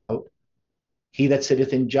about he that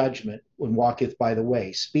sitteth in judgment and walketh by the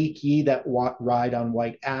way. Speak ye that ride on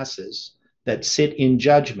white asses, that sit in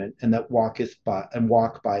judgment, and that walk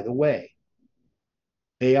by the way.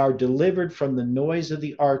 They are delivered from the noise of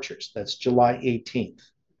the archers. That's July 18th.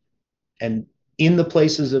 And in the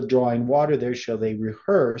places of drawing water, there shall they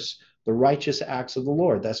rehearse the righteous acts of the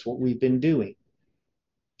Lord. That's what we've been doing.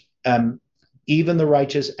 Even the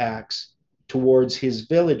righteous acts towards his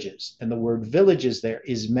villages. And the word villages there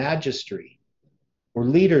is magistry or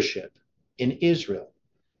leadership in Israel.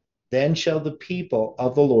 Then shall the people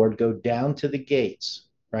of the Lord go down to the gates,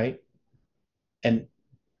 right? And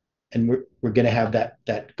we're going to have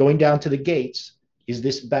that going down to the gates is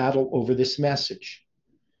this battle over this message.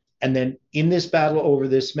 And then in this battle over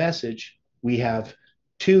this message, we have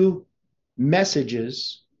two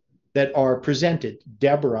messages that are presented.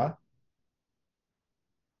 Deborah,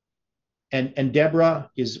 and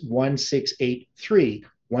Deborah is 1683.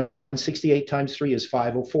 168 times 3 is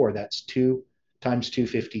 504. That's 2 times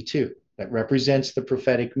 252. That represents the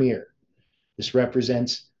prophetic mirror. This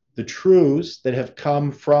represents the truths that have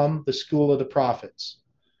come from the school of the prophets.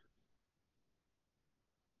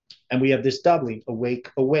 And we have this doubling, awake,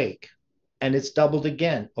 awake. And it's doubled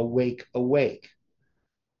again, awake, awake.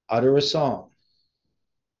 Utter a song.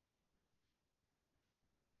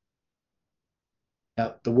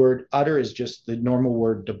 Now, the word utter is just the normal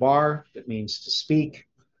word dabar, that means to speak,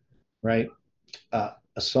 right? A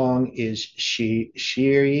song is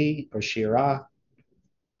shiri or shira,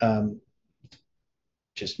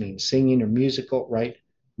 just means singing or musical, right?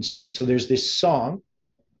 And so there's this song,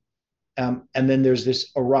 and then there's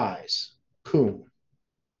this arise, kum,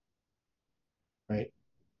 right?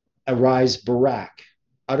 Arise, Barak.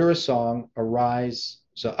 Utter a song, arise.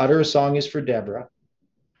 So utter a song is for Deborah.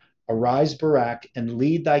 Arise, Barak, and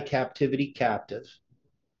lead thy captivity captive,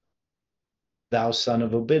 thou son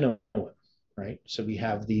of Abinoam, right? So we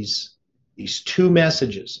have these two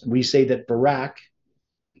messages. We say that Barak,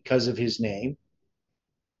 because of his name,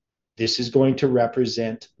 this is going to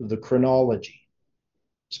represent the chronology,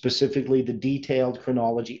 specifically the detailed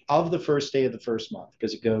chronology of the first day of the first month,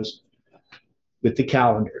 because it goes with the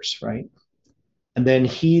calendars, right? And then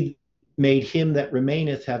he made him that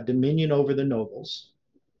remaineth have dominion over the nobles.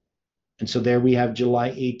 And so there we have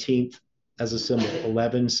July 18th as a symbol,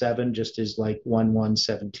 11-7, just as like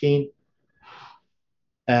 1-1-17.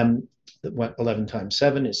 11 times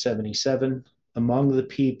 7 is 77 among the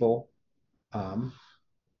people.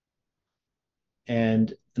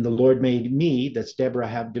 And the Lord made me, that's Deborah,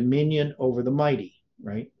 have dominion over the mighty,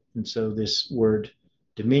 right? And so this word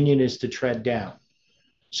dominion is to tread down.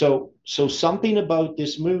 So something about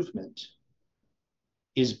this movement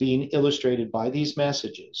is being illustrated by these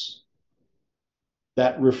messages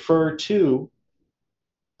that refer to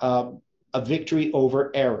a victory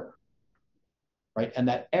over error, right? And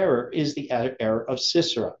that error is the error of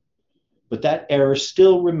Sisera, but that error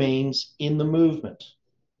still remains in the movement,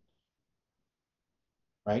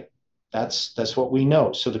 right? That's what we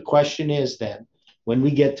know. So the question is then, when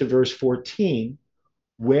we get to verse 14,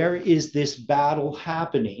 where is this battle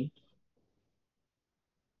happening?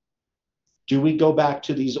 Do we go back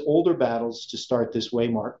to these older battles to start this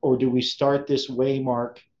waymark, or do we start this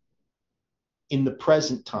waymark in the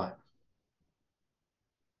present time?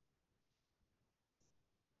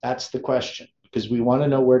 That's the question, because we want to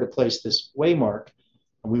know where to place this waymark,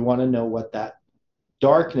 and we want to know what that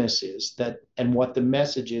darkness is, and what the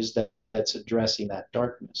message is that's addressing that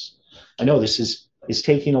darkness. I know this is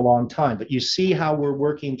taking a long time, but you see how we're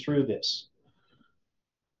working through this.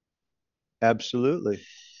 Absolutely.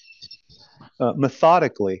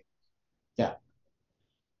 Methodically. Yeah.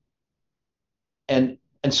 And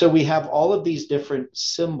so we have all of these different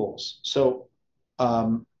symbols. So,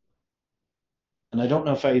 and I don't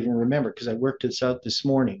know if I even remember because I worked this out this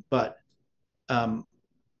morning, but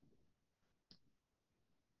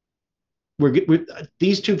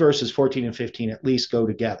these two verses, 14 and 15, at least go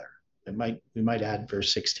together. We might add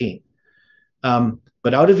verse 16.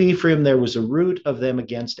 But out of Ephraim there was a root of them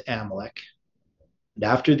against Amalek, and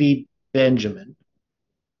after thee Benjamin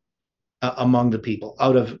among the people.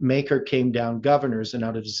 Out of Machir came down governors, and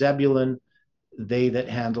out of Zebulun they that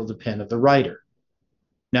handled the pen of the writer.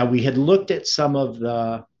 Now we had looked at some of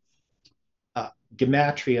the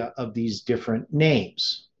gematria of these different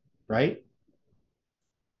names, right?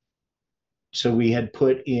 So we had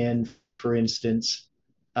put in, for instance,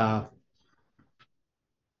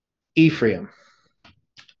 Ephraim.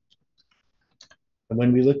 And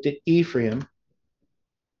when we looked at Ephraim,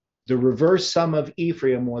 the reverse sum of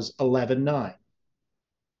Ephraim was 11-9.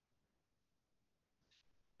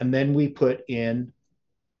 And then we put in,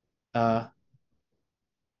 I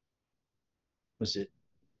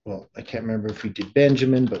can't remember if we did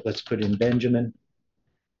Benjamin, but let's put in Benjamin.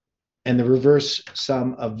 And the reverse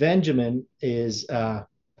sum of Benjamin is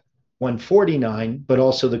 149, but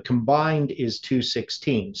also the combined is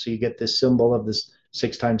 216. So you get this symbol of this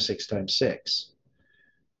 6 times 6 times 6.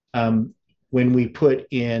 When we put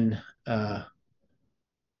in,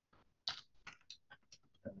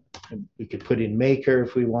 we could put in Machir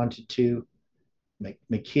if we wanted to.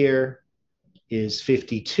 Machir is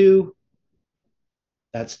 52.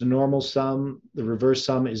 That's the normal sum. The reverse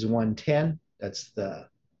sum is 110. That's the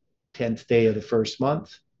 10th day of the first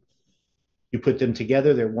month. You put them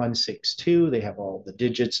together, they're 162. They have all the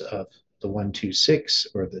digits of the 126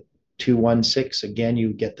 or the 216. Again,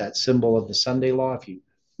 you get that symbol of the Sunday law if you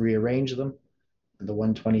rearrange them, and the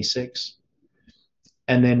 126.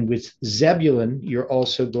 And then with Zebulun, you're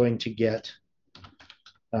also going to get,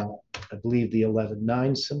 I believe the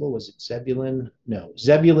 11-9 symbol. Was it Zebulun? No,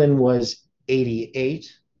 Zebulun was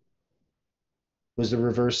 88, was the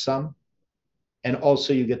reverse sum. And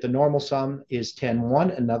also you get the normal sum is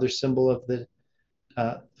 10-1, another symbol of the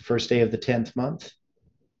first day of the 10th month.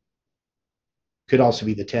 Could also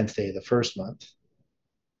be the 10th day of the first month.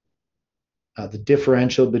 The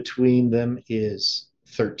differential between them is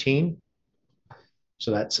 13.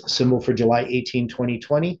 So that's a symbol for July 18,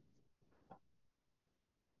 2020.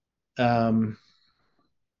 And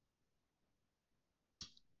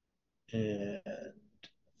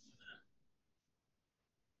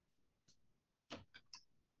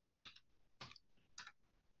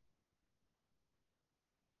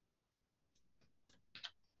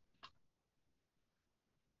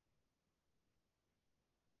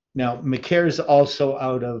now Machir is also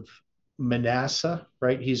out of Manasseh,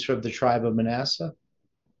 right? He's from the tribe of Manasseh.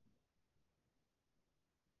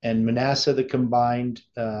 And Manasseh, the combined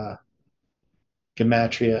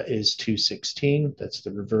gematria is 216. That's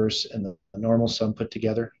the reverse and the normal sum put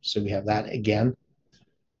together. So we have that again.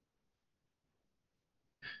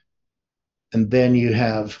 And then you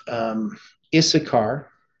have Issachar.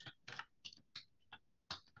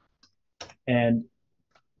 And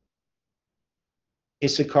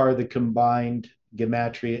Issachar, the combined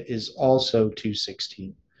gematria, is also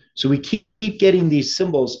 216. So we keep getting these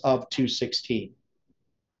symbols of 216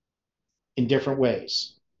 in different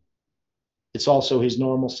ways. It's also his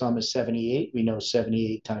normal sum is 78. We know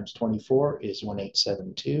 78 times 24 is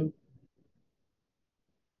 1872.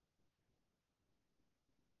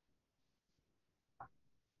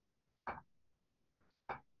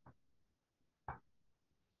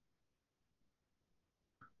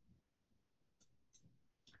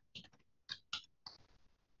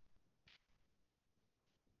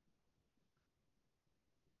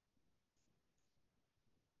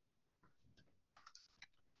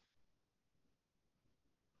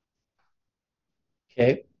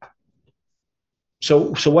 Okay.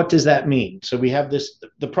 So what does that mean? So we have this,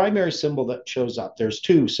 the primary symbol that shows up. There's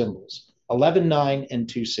two symbols, 11.9 and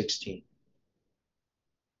 216.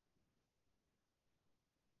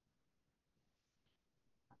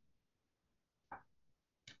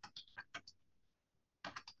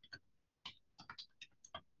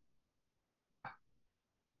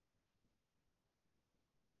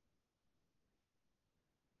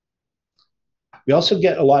 We also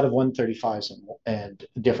get a lot of 135s and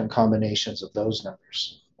different combinations of those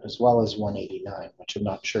numbers, as well as 189, which I'm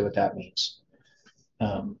not sure what that means.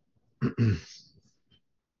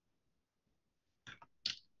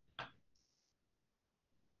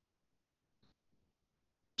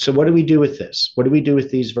 So what do we do with this? What do we do with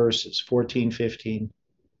these verses, 14, 15?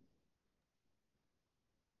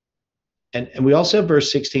 And we also have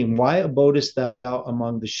verse 16, why abodest thou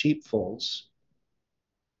among the sheepfolds?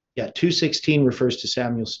 Yeah, 216 refers to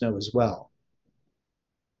Samuel Snow as well.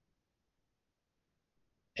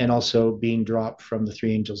 And also being dropped from the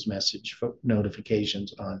three angels' message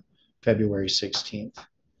notifications on February 16th.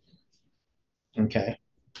 Okay.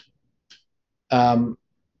 Now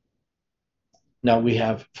we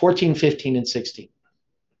have 14, 15, and 16.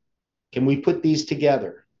 Can we put these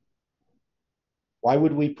together? Why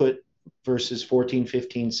would we put verses 14,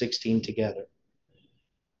 15, 16 together?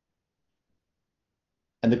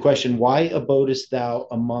 And the question, why abodest thou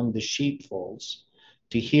among the sheepfolds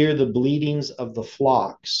to hear the bleatings of the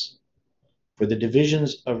flocks? For the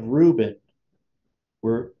divisions of Reuben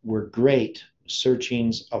were great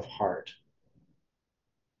searchings of heart.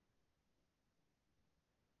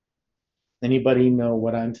 Anybody know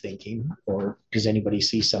what I'm thinking? Or does anybody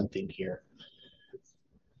see something here?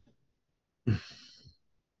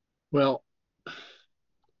 Well,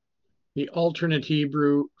 the alternate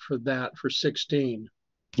Hebrew for that, for 16.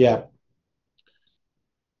 Yeah.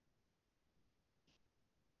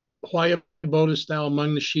 Why abodest thou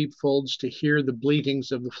among the sheepfolds to hear the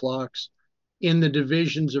bleatings of the flocks? In the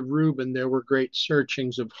divisions of Reuben, there were great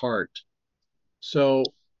searchings of heart. So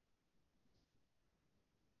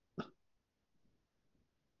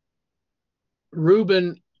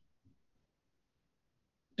Reuben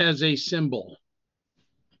as a symbol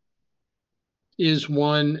is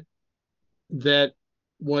one that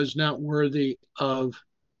was not worthy of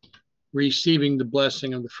receiving the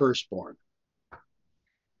blessing of the firstborn.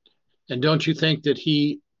 And don't you think that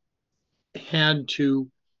he had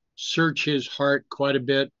to search his heart quite a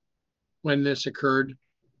bit when this occurred?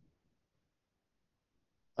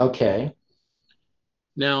 Okay.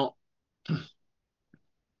 Now,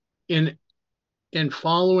 in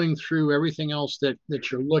following through everything else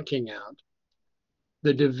that you're looking at,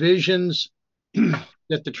 the divisions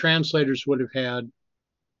that the translators would have had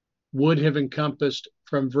would have encompassed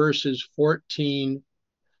from verses 14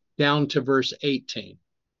 down to verse 18.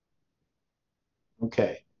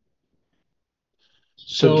 Okay.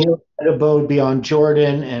 So Gilead abode beyond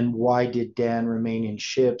Jordan, and why did Dan remain in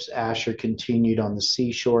ships? Asher continued on the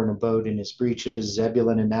seashore and abode in his breaches.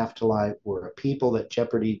 Zebulun and Naphtali were a people that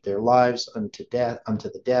jeoparded their lives unto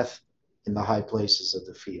the death in the high places of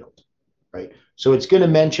the field. Right. So it's going to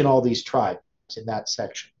mention all these tribes in that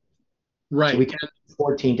section. Right. So we can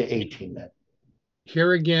 14 to 18 then.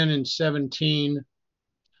 Here again in 17,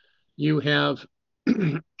 you have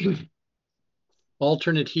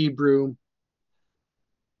alternate Hebrew.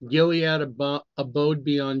 Gilead abode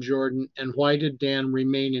beyond Jordan, and why did Dan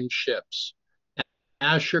remain in ships?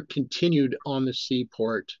 Asher continued on the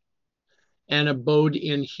seaport and abode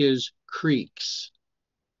in his creeks.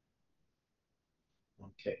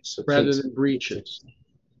 Okay, so rather than breaches.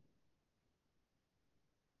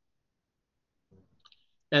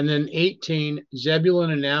 And then 18,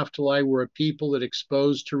 Zebulun and Naphtali were a people that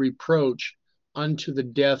exposed to reproach unto the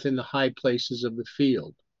death in the high places of the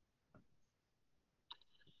field.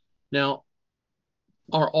 Now,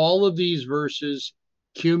 are all of these verses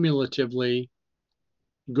cumulatively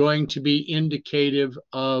going to be indicative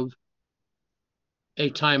of a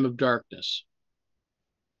time of darkness?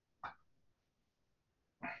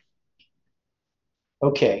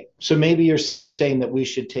 Okay, so maybe you're saying that we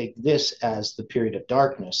should take this as the period of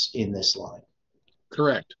darkness in this line.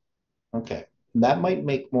 Correct. Okay, that might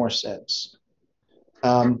make more sense.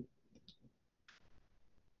 It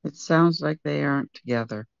sounds like they aren't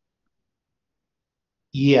together.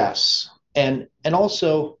 Yes, and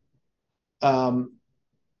also a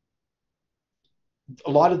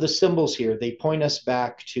lot of the symbols here, they point us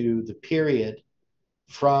back to the period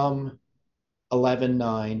from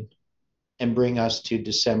 11/9 and bring us to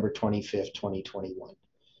December 25th, 2021.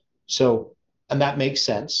 So, and that makes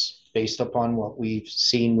sense based upon what we've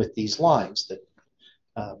seen with these lines, that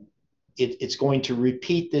it's going to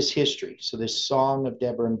repeat this history. So this Song of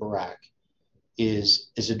Deborah and Barak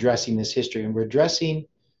is addressing this history, and we're addressing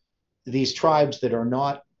these tribes that are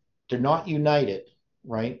not, they're not united,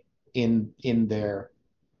 right, in their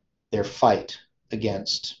fight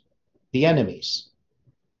against the enemies,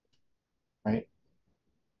 right?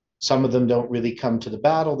 Some of them don't really come to the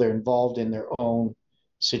battle. They're involved in their own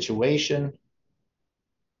situation.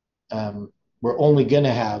 We're only going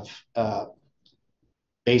to have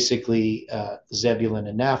basically Zebulun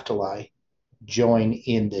and Naphtali join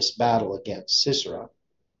in this battle against Sisera.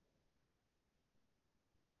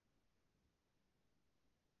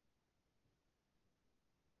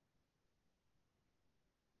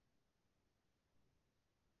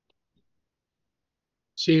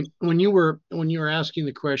 See, when you were asking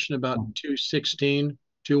the question about 216,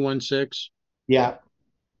 216, yeah,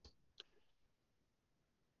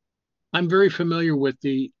 I'm very familiar with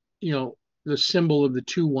the symbol of the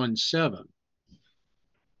 217.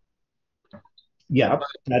 Yeah,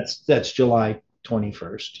 that's July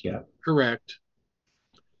 21st. Yeah, correct.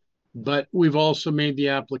 But we've also made the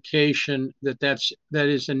application that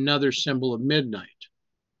is another symbol of midnight.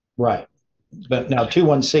 Right. But now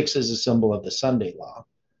 216 is a symbol of the Sunday law.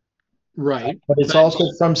 Right. But it's also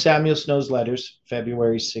from Samuel Snow's letters,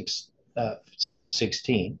 February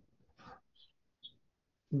 16.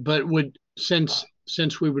 But since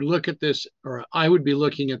we would look at this, or I would be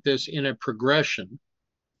looking at this in a progression,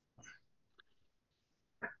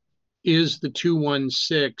 is the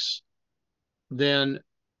 216 then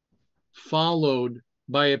followed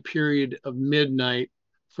by a period of midnight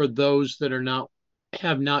for those that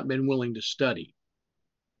have not been willing to study?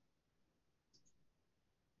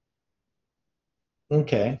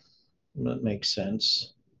 Okay, that makes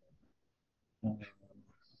sense.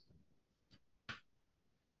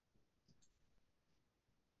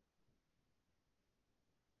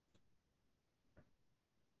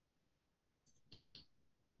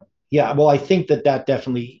 Yeah, well, I think that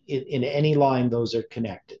definitely, in any line, those are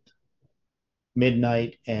connected.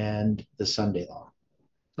 Midnight and the Sunday law.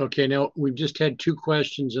 Okay, now we've just had two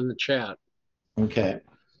questions in the chat. Okay.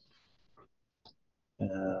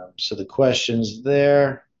 So the questions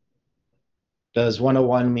there, does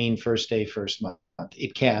 101 mean first day, first month?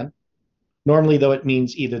 It can. Normally, though, it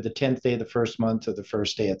means either the 10th day of the first month or the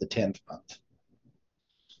first day of the 10th month.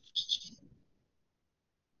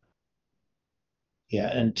 Yeah,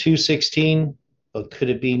 and 216, well, could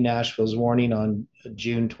it be Nashville's warning on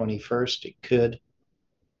June 21st? It could.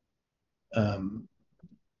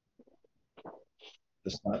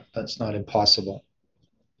 That's not impossible.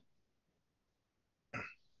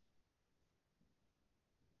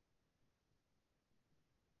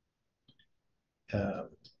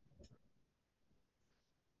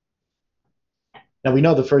 Now, we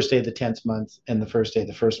know the first day of the 10th month and the first day of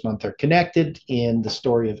the first month are connected in the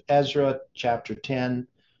story of Ezra, chapter 10,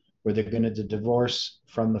 where they're going to divorce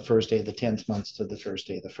from the first day of the 10th month to the first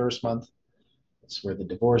day of the first month. That's where the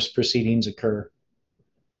divorce proceedings occur.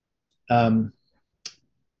 Okay,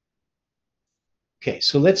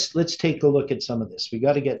 so let's take a look at some of this. We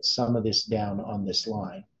got to get some of this down on this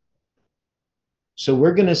line. So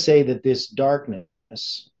we're going to say that this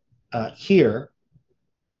darkness here,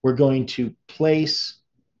 we're going to place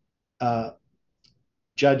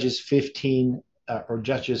Judges 15 or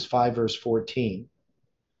Judges 5 verse 14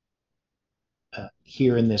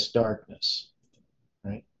 here in this darkness,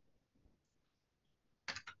 right?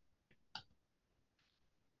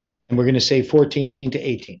 And we're going to say 14 to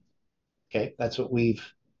 18. Okay, that's what we've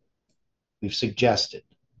suggested.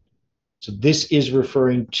 So this is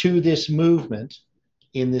referring to this movement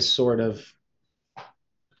in this sort of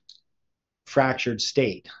fractured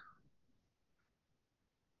state.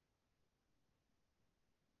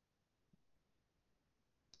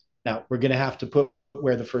 Now, we're going to have to put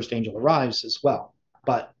where the first angel arrives as well.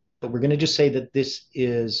 But we're going to just say that this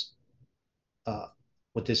is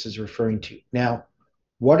what this is referring to. Now,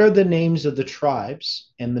 what are the names of the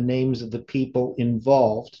tribes and the names of the people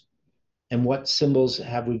involved? And what symbols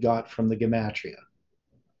have we got from the gematria?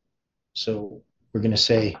 So we're going to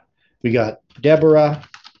say we got Deborah,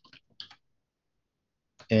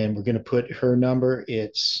 and we're going to put her number.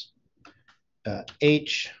 It's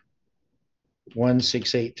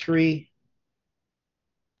H1683.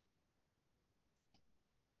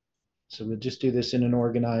 So we'll just do this in an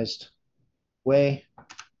organized way.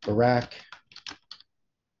 Barak.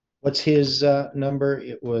 What's his number?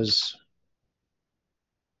 It was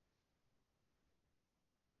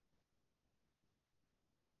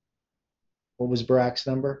what was Barak's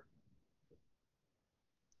number?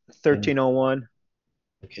 1301.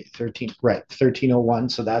 Okay, 1301.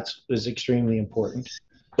 So that was extremely important.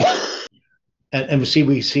 And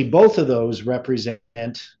we see both of those represent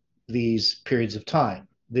these periods of time.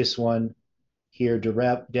 This one here,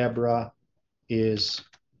 Deborah, is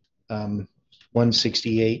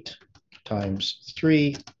 168 times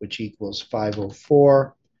 3, which equals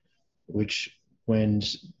 504, which when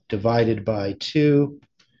divided by 2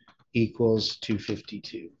 equals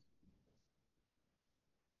 252.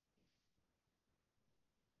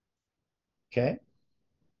 Okay.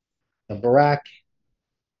 Now, Barak,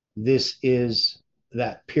 this is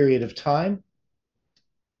that period of time.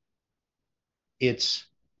 It's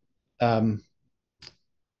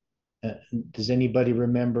does anybody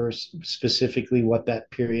remember specifically what that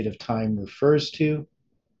period of time refers to?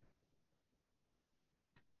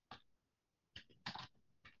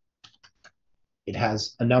 It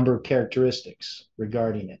has a number of characteristics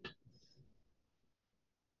regarding it.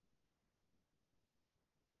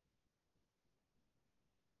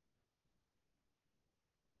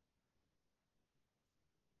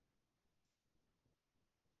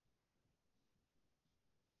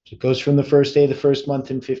 So it goes from the first day of the first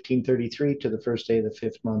month in 1533 to the first day of the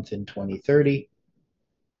fifth month in 2030.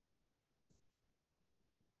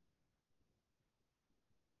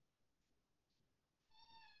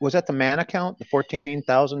 Was that the man account, the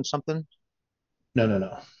 14,000 something?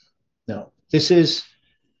 No. This is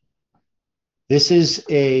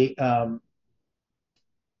a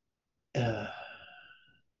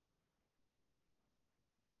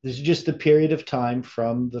this is just the period of time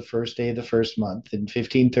from the first day of the first month in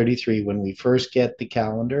 1533 when we first get the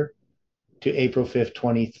calendar to April 5th,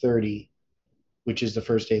 2030, which is the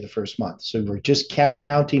first day of the first month. So we're just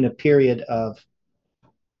counting a period of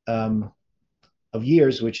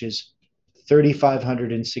years, which is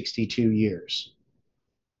 3,562 years.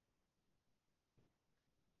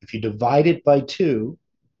 If you divide it by 2,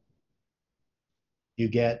 you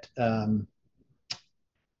get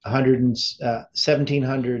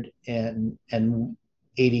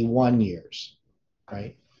 1,781 years,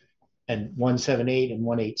 right? And 178 and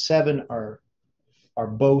 187 are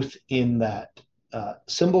both in that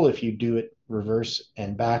symbol if you do it reverse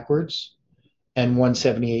and backwards. And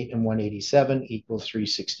 178 and 187 equal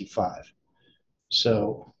 365.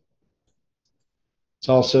 So it's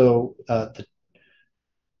also the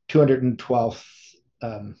 212th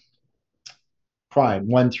prime.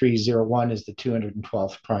 1301 is the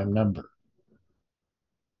 212th prime number.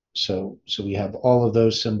 So we have all of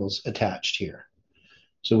those symbols attached here.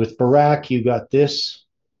 So with Barak, you got this,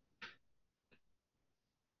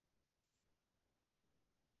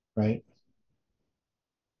 right?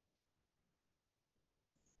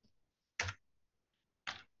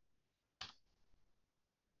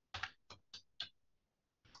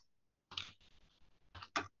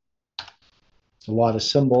 It's a lot of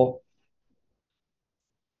symbol.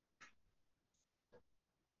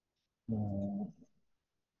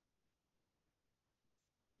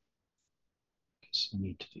 Guess I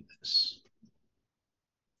need to do this.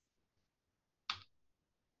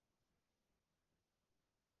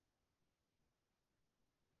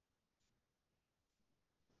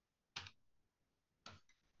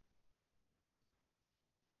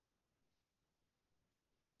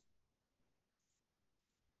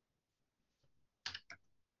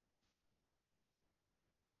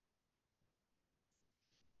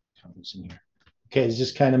 In here. Okay, does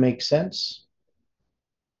this kind of make sense?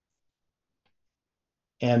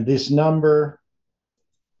 And this number,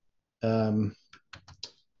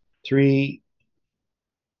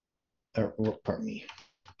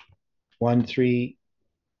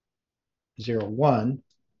 1301,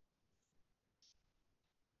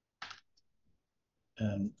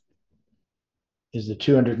 is the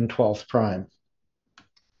 212th prime.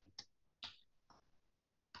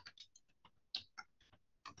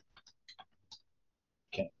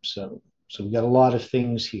 Okay, so we got a lot of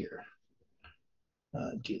things here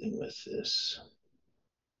dealing with this.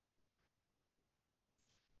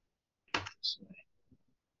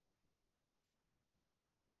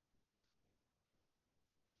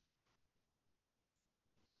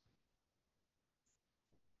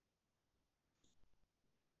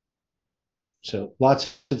 So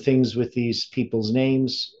lots of things with these people's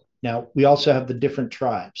names. Now, we also have the different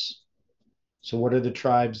tribes. So what are the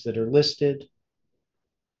tribes that are listed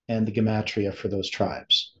and the gematria for those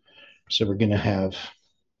tribes? So we're going to have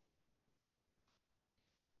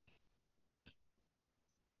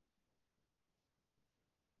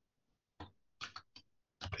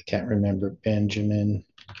I can't remember, Benjamin,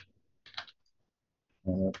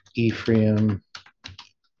 Ephraim,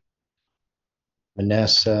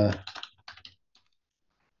 Manasseh,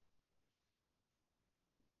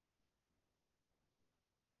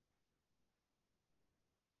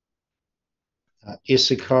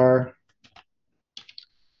 Issachar.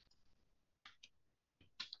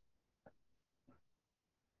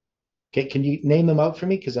 Okay, can you name them out for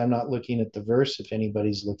me? Because I'm not looking at the verse, if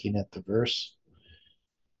anybody's looking at the verse.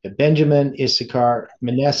 Benjamin, Issachar,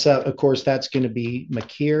 Manasseh, of course, that's going to be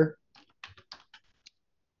Machir.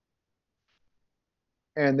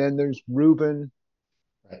 And then there's Reuben.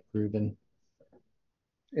 Right, Reuben.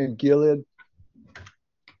 And Gilead.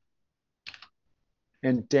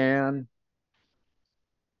 And Dan.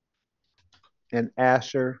 And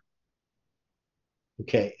Asher.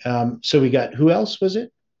 Okay, so we got, who else was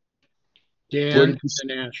it? Dan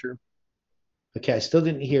and Asher. Okay, I still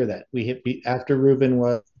didn't hear that. We hit after Reuben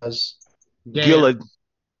was Dan. Gilead.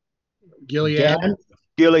 Dan.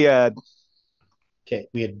 Gilead. Okay,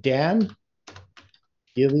 we had Dan,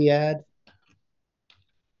 Gilead,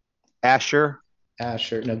 Asher.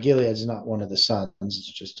 No, Gilead's not one of the sons; it's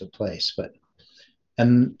just a place. But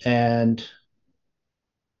and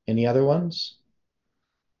any other ones?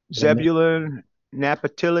 Zebulun,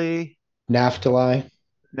 Naphtali. Naphtali.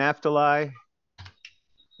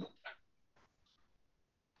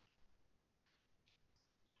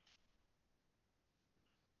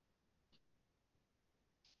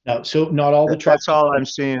 No, so not all the tribes. That's all I'm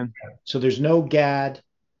seeing. So there's no Gad,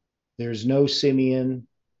 there's no Simeon,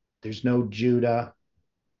 there's no Judah.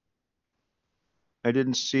 I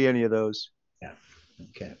didn't see any of those. Yeah.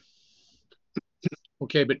 Okay.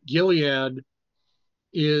 Okay, but Gilead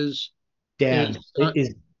is Dan.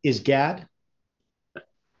 Is Gad?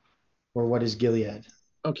 Or what is Gilead?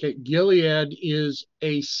 Okay, Gilead is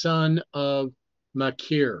a son of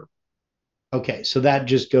Machir. Okay, so that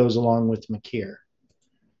just goes along with Machir.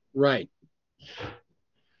 Right.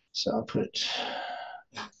 So I'll put,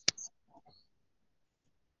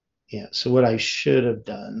 yeah, so what I should have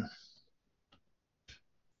done.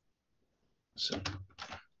 So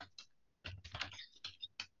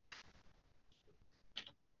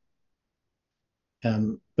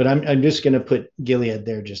but I'm just going to put Gilead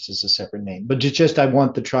there just as a separate name. But just I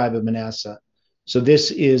want the tribe of Manasseh. So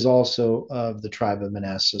this is also of the tribe of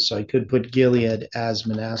Manasseh. So I could put Gilead as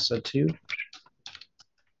Manasseh too,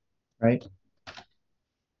 right?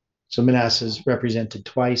 So Manasseh is represented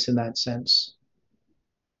twice in that sense.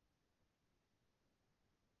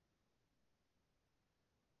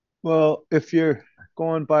 Well, if you're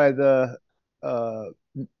going by the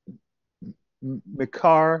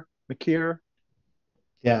Machir,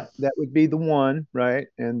 yeah, that would be the one, right?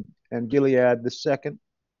 And Gilead the second.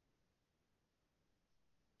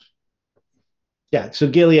 Yeah, so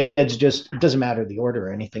Gilead's just, it doesn't matter the order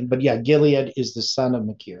or anything, but yeah, Gilead is the son of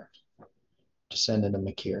Machir, descendant of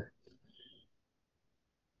Machir.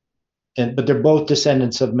 But they're both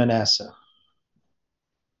descendants of Manasseh.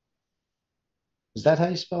 Is that how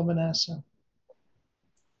you spell Manasseh?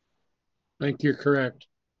 I think you're correct.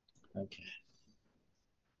 Okay.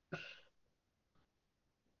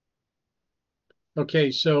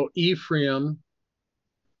 Okay, so Ephraim,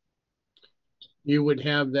 you would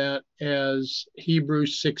have that as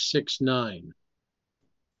Hebrews 6:6-9.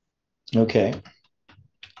 Okay.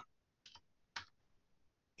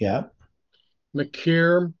 Yeah.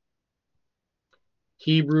 Machir,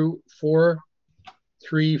 Hebrew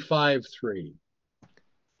 4:3-5-3.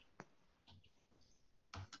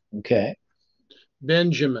 Okay.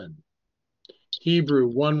 Benjamin,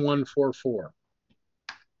 Hebrew 1:1-4-4.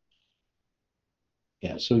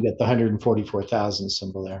 Yeah, so we got the 144,000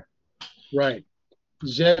 symbol there. Right.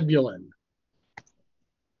 Zebulun,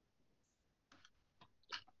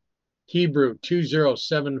 Hebrew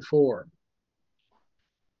 2074.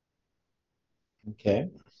 Okay.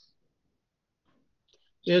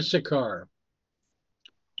 Issachar,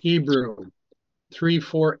 Hebrew,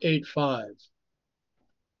 3485.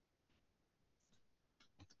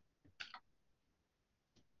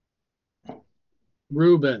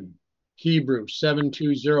 Reuben, Hebrew,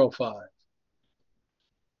 7205.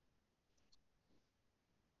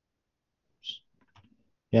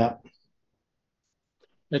 Yeah.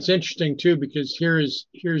 That's interesting too, because here's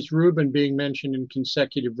Reuben being mentioned in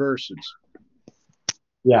consecutive verses.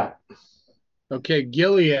 Yeah. Okay,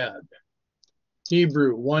 Gilead,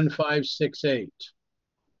 Hebrew, 1568.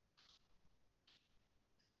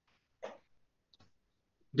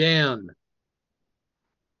 Dan.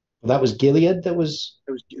 Well, that was Gilead. That was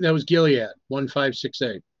Gilead,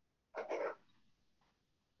 1568.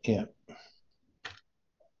 Yeah.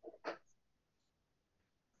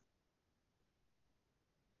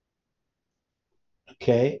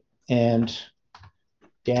 Okay. And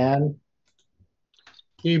Dan.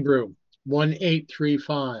 Hebrew,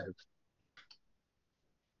 1835.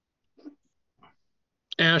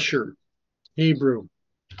 Asher, Hebrew,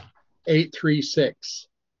 836.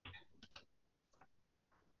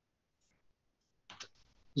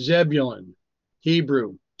 Zebulun,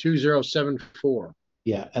 Hebrew, 2074.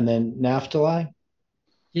 Yeah. And then Naphtali?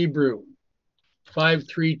 Hebrew,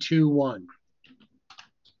 5321.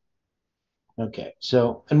 Okay.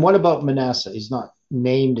 So, and what about Manasseh? He's not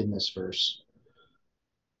named in this verse.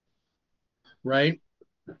 Right?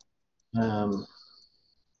 Okay.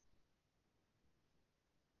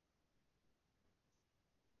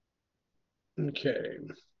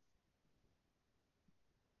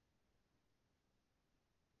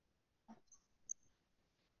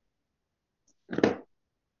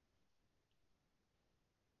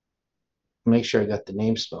 Make sure I got the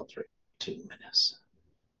name spelled right too, Manasseh.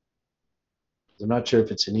 I'm not sure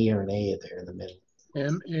if it's an E or an A there in the middle.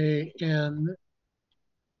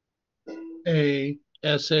 Manaseh.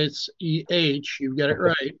 You've got it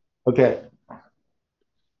right. Okay.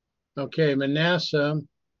 Okay, Manasseh,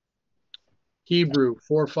 Hebrew,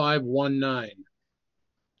 4519.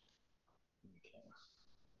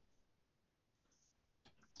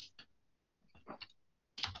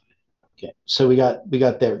 Okay, so we got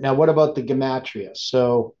there. Now, what about the gematria?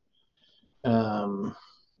 So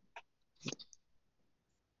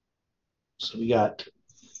we got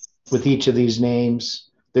with each of these names,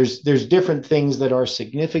 there's different things that are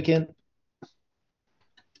significant,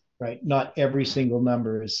 right? Not every single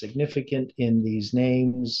number is significant in these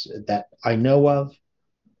names that I know of.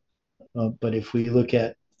 But if we look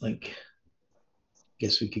at, like, I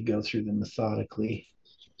guess we could go through them methodically.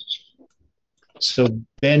 So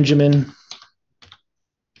Benjamin,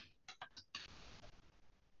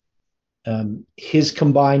 his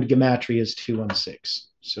combined gematria is 216.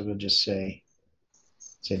 So we'll just say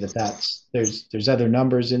that's there's other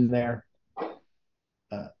numbers in there.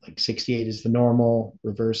 Like 68 is the normal,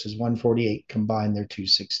 reverse is 148, combined they're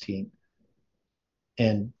 216.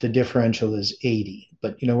 And the differential is 80.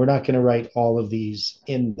 But we're not going to write all of these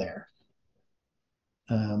in there.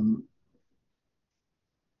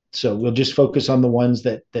 So we'll just focus on the ones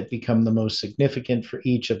that become the most significant for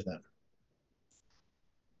each of them.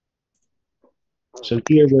 So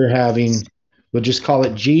here we'll just call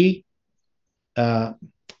it G, and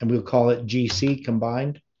we'll call it GC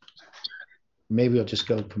combined. Maybe we'll just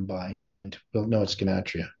go combined. We'll know it's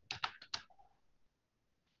gematria.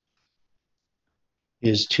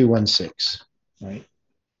 Is 216, right?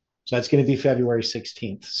 So that's going to be February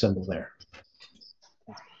 16th symbol there.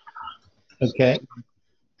 Okay.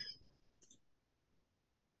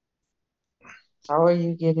 How are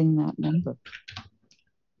you getting that number?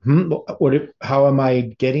 How am I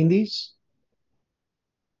getting these?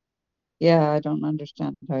 Yeah, I don't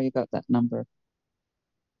understand how you got that number.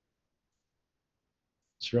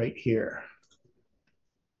 It's right here.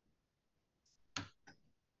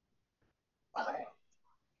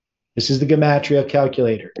 This is the gematria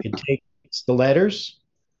calculator. It takes the letters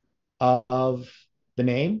of the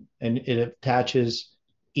name and it attaches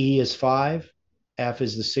E is 5, F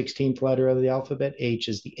is the 16th letter of the alphabet, H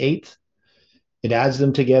is the 8th. It adds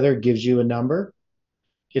them together, gives you a number.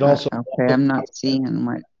 It also okay, I'm not seeing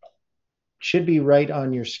what should be right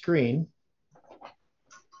on your screen.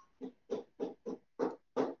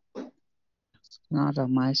 It's not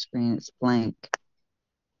on my screen, it's blank.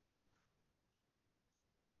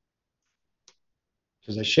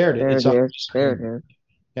 Because I shared it. There It's it on is. There it is.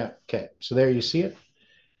 Yeah, okay. So there you see it.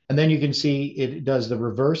 And then you can see it does the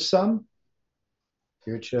reverse sum.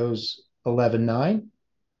 Here it shows 11.9,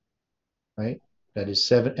 right? That is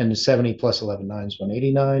 7, and the 70 plus 11.9 is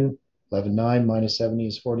 189. 11.9 minus 70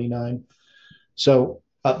 is 49. So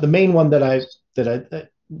the main one that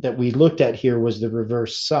that we looked at here was the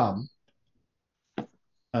reverse sum.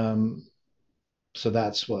 So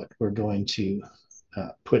that's what we're going to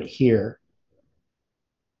put here.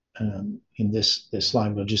 In this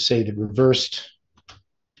line, we'll just say the reversed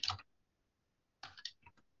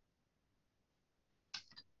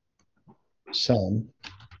sum.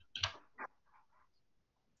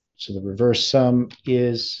 So the reverse sum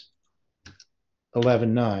is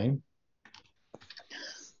 11.9.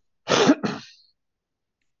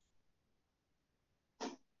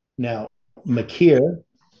 Now, Makir,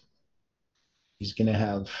 he's going to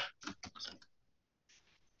have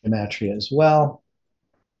gematria as well.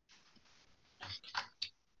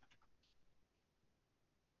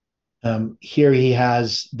 Here he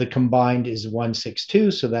has the combined is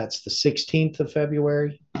 162, so that's the 16th of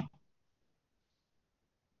February.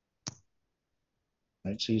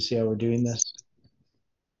 Right, so you see how we're doing this?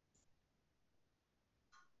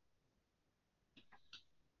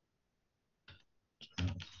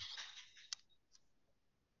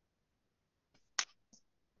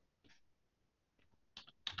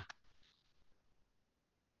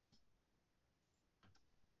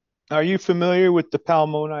 Are you familiar with the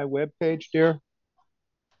Palmoni webpage, dear?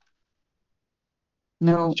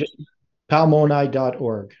 No.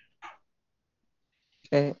 Palmoni.org.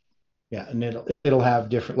 Okay. Yeah, and it'll have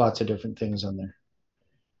lots of different things on there.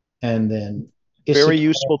 And then very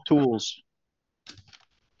useful tools.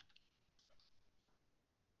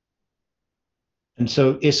 And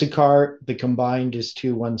so Issachar, the combined is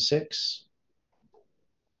 216.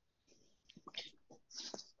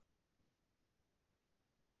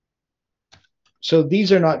 So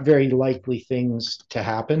these are not very likely things to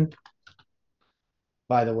happen,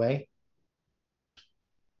 by the way.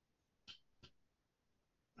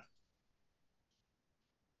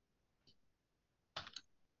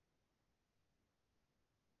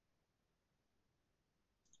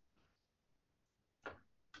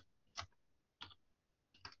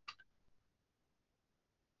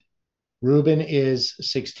 Reuben is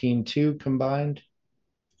 16.2 combined.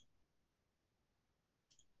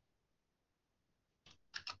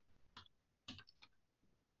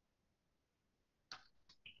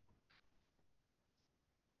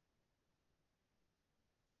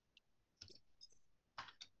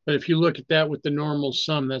 But if you look at that with the normal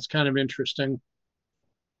sum, that's kind of interesting.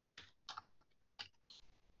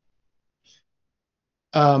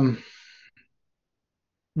 With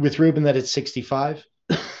Reuben, that it's 65.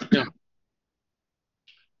 Yeah.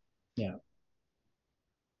 Yeah.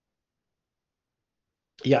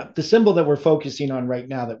 Yeah. The symbol that we're focusing on right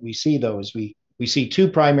now that we see, though, is we see two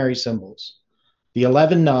primary symbols, the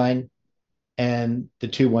 11.9 and the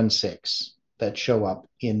 216 that show up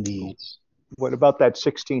in the. What about that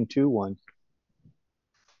 16.2 one?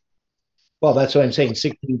 Well, that's what I'm saying.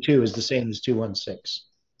 16.2 is the same as 216.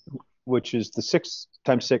 Which is the 6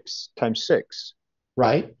 times 6 times 6.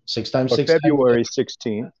 Right. 6 times 6 February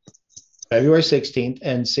 16th. February 16th,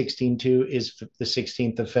 and 16.2 is the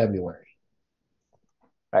 16th of February.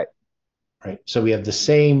 Right. Right. So we have the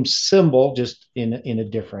same symbol, just in a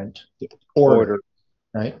different order.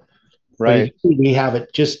 Right. Right. We have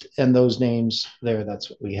it just in those names there. That's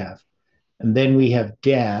what we have. And then we have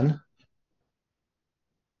Dan.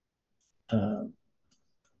 Now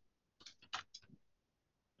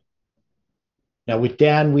with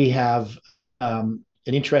Dan, we have an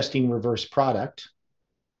interesting reverse product.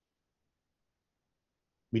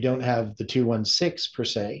 We don't have the 216 per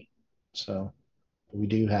se. So we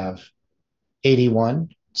do have 81,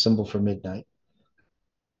 symbol for midnight,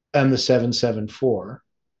 and the 774.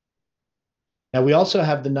 Now we also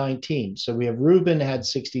have the 19. So we have Reuben had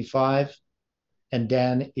 65 and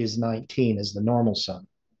Dan is 19 as the normal sum.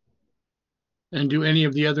 And do any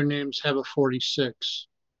of the other names have a 46?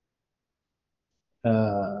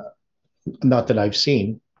 Not that I've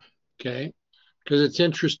seen. Okay. Because it's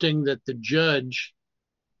interesting that the judge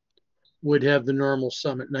would have the normal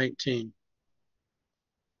sum at 19.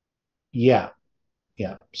 Yeah.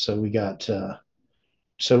 Yeah. So we got,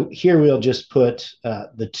 so here we'll just put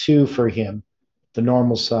the 2 for him, the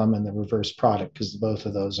normal sum and the reverse product, because both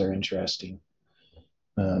of those are interesting.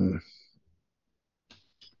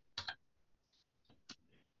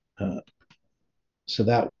 So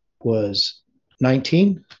that was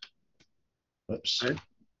 19. Whoops. Right.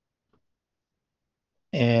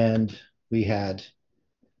 And we had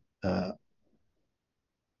the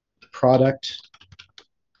product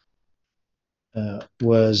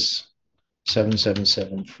was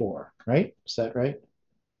 7774, right? Is that right?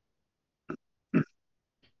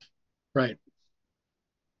 Right.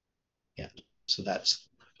 Yeah. So that's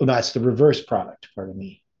the reverse product, pardon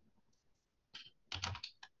me.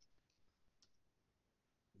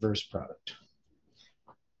 reverse product.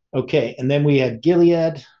 Okay, and then we had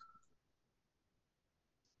Gilead.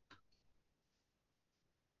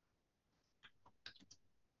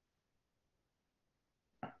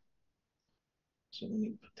 So let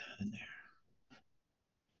me put that in there.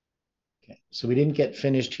 Okay, so we didn't get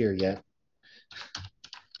finished here yet.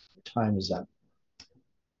 Time is up.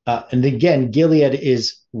 And again, Gilead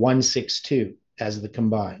is 162 as the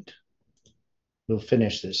combined. We'll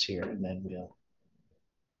finish this here and then we'll.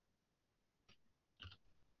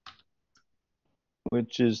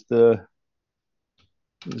 Which is this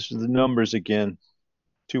is the numbers again,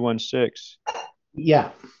 216.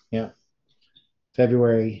 Yeah.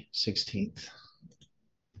 February 16th.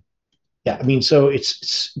 Yeah, I mean, so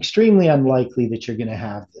it's extremely unlikely that you're going to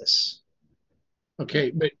have this.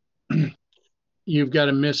 Okay, but you've got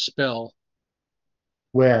to misspell.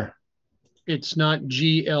 Where? It's not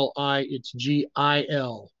GLI, it's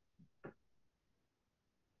GIL.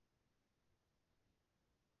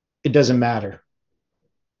 It doesn't matter.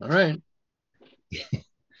 All right.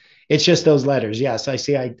 It's just those letters. Yes, I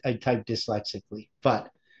see I typed dyslexically, but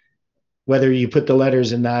whether you put the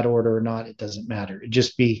letters in that order or not, it doesn't matter. It'd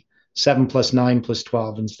just be 7 plus 9 plus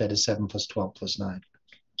 12 instead of 7 plus 12 plus 9.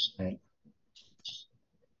 Right.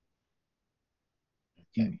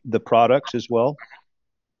 Okay. The products as well?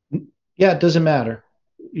 Yeah, it doesn't matter.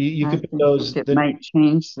 You could put those. It might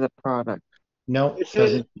change the product. No,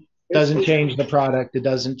 it doesn't change the product. It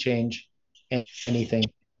doesn't change anything.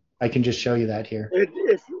 I can just show you that here.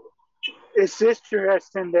 It's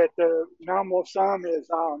interesting that the normal sum is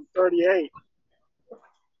 38.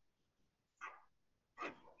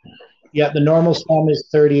 Yeah, the normal sum is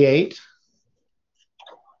 38.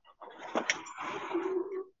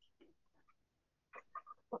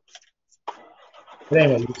 But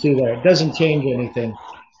anyway, you see there, it doesn't change anything.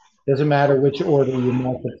 Doesn't matter which order you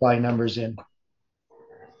multiply numbers in.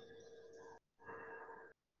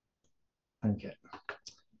 Okay.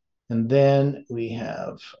 And then we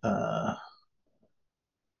have the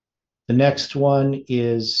next one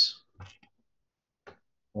is,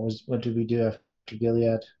 what did we do after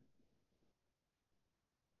Gilead?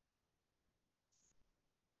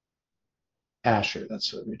 Asher,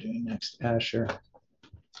 that's what we're doing next, Asher.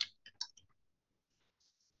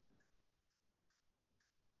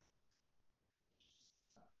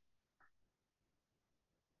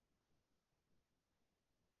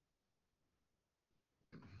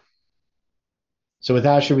 So with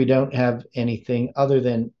Asher, we don't have anything other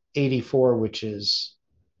than 84, which is,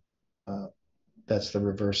 that's the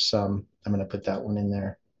reverse sum. I'm going to put that one in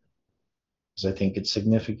there because I think it's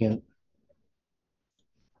significant.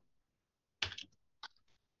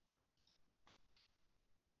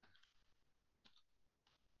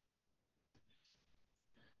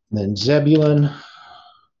 And then Zebulun.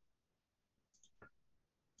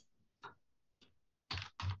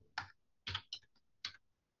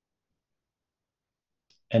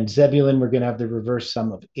 And Zebulun, we're going to have the reverse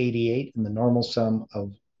sum of 88 and the normal sum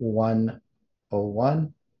of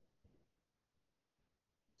 101.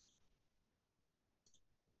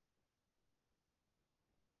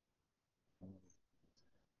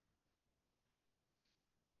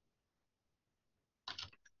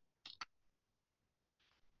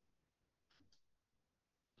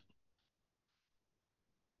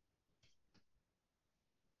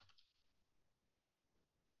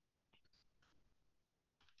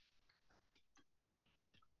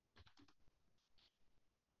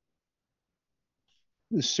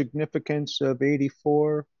 The significance of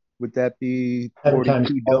 84, would that be 7 times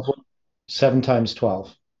 42 12. double? 7 times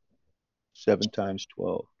 12. 7 times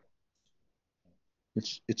 12.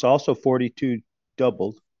 It's also 42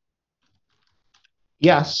 doubled.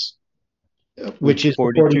 Yes, which is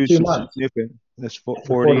 42 months. Significant. That's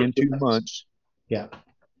 40 in 2 months. Yeah.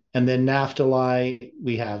 And then Naphtali,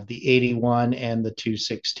 we have the 81 and the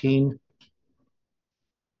 216.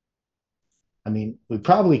 I mean, we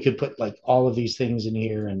probably could put like all of these things in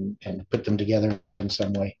here and put them together in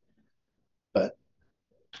some way. But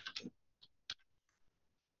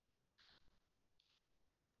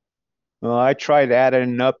well, I tried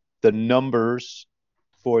adding up the numbers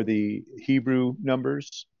for the Hebrew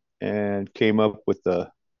numbers and came up with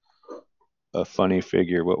a funny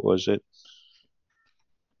figure. What was it?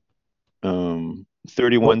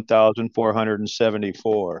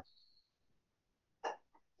 31,474.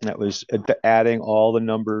 That was adding all the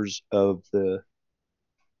numbers of the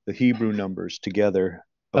Hebrew numbers together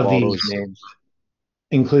of all those names,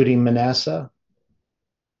 including Manasseh.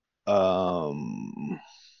 I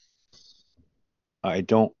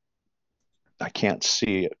can't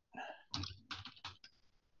see it.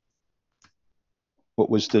 What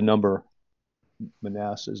was the number?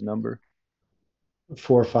 Manasseh's number?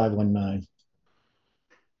 4519.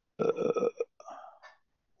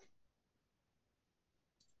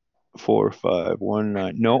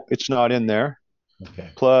 4519. No, it's not in there. Okay.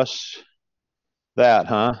 Plus that,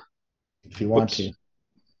 huh? If you want Oops. to.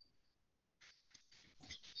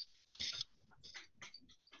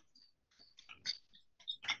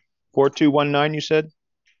 $4219, you said?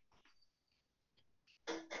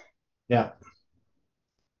 Yeah.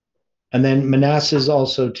 And then Manasseh is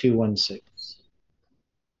also 216.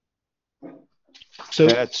 So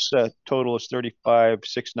that's total is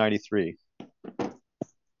 35,693.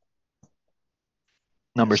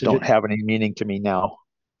 Numbers so don't have any meaning to me now.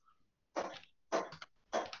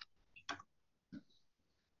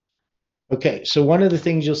 Okay, so one of the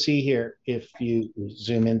things you'll see here, if you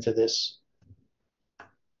zoom into this,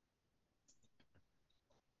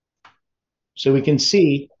 so we can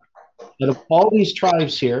see that of all these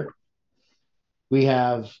tribes here, we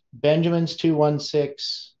have Benjamin's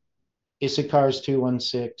 216, Issachar's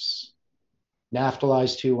 216,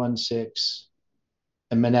 Naphtali's 216,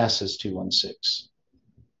 and Manasseh's 216.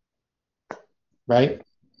 Right?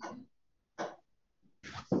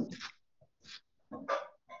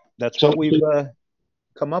 That's what we've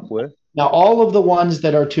come up with. Now, all of the ones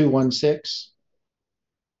that are 216,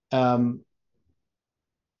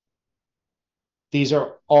 these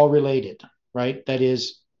are all related, right? That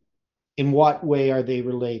is, in what way are they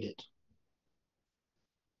related?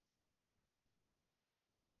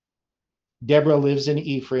 Deborah lives in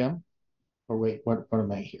Ephraim. Or wait, what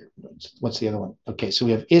am I here? What's the other one? Okay, so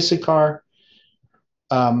we have Issachar.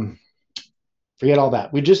 Forget all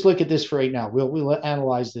that. We just look at this for right now. We'll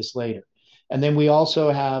analyze this later. And then we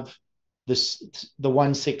also have the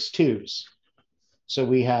 162s. So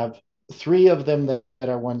we have 3 of them that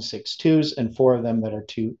are 162s and 4 of them that are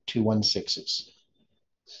 216s.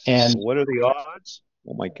 And what are the odds?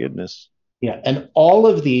 Oh my goodness. Yeah, and all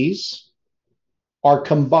of these are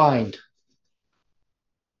combined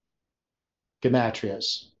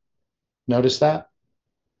gematrias. Notice that?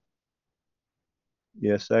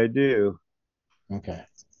 Yes, I do. Okay.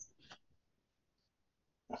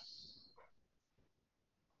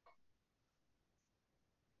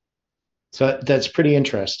 So that's pretty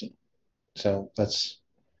interesting. So that's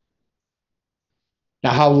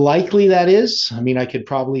now how likely that is. I mean, I could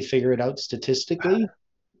probably figure it out statistically.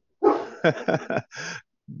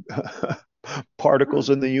 Particles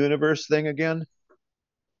in the universe thing again?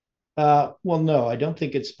 Well, no, I don't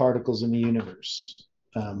think it's particles in the universe.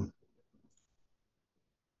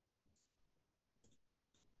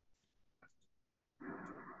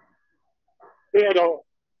 Theodore.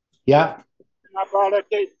 Yeah. I brought up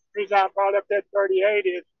the reason I brought up that 38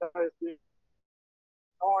 is because the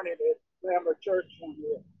on it at Lambert Church one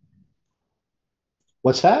year.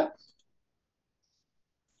 What's that?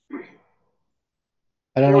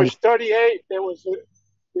 I don't know. It was 38. It was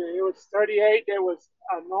 38. There was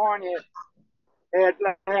anointed at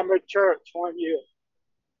Lambert Church one year.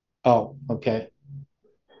 Oh, okay.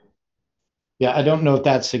 Yeah, I don't know if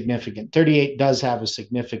that's significant. 38 does have a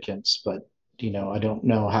significance, but I don't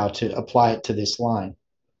know how to apply it to this line.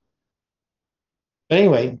 But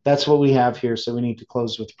anyway, that's what we have here, so we need to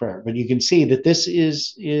close with prayer. But you can see that this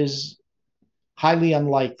is highly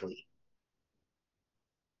unlikely.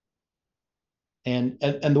 And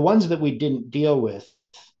the ones that we didn't deal with,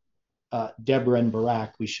 Deborah and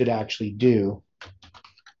Barak, we should actually do.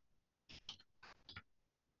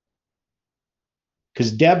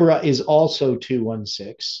 Because Deborah is also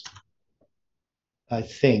 216. I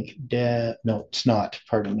think. No, it's not.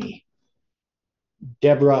 Pardon me.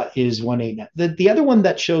 Deborah is 189. The other one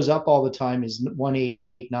that shows up all the time is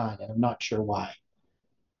 189, and I'm not sure why.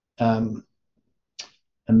 And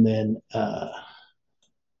then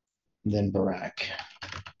Barak.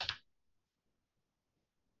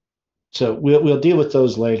 So we'll deal with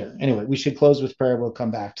those later. Anyway, we should close with prayer. We'll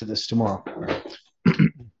come back to this tomorrow.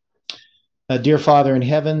 Dear Father in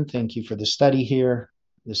heaven, thank you for the study here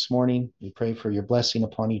this morning. We pray for your blessing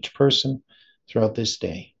upon each person throughout this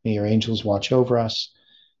day. May your angels watch over us.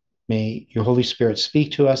 May your Holy Spirit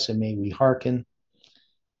speak to us, and may we hearken.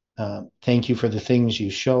 Thank you for the things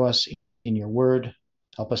you show us in your word.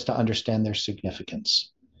 Help us to understand their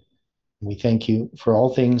significance. We thank you for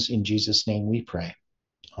all things. In Jesus' name we pray.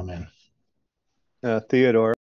 Amen. Theodore.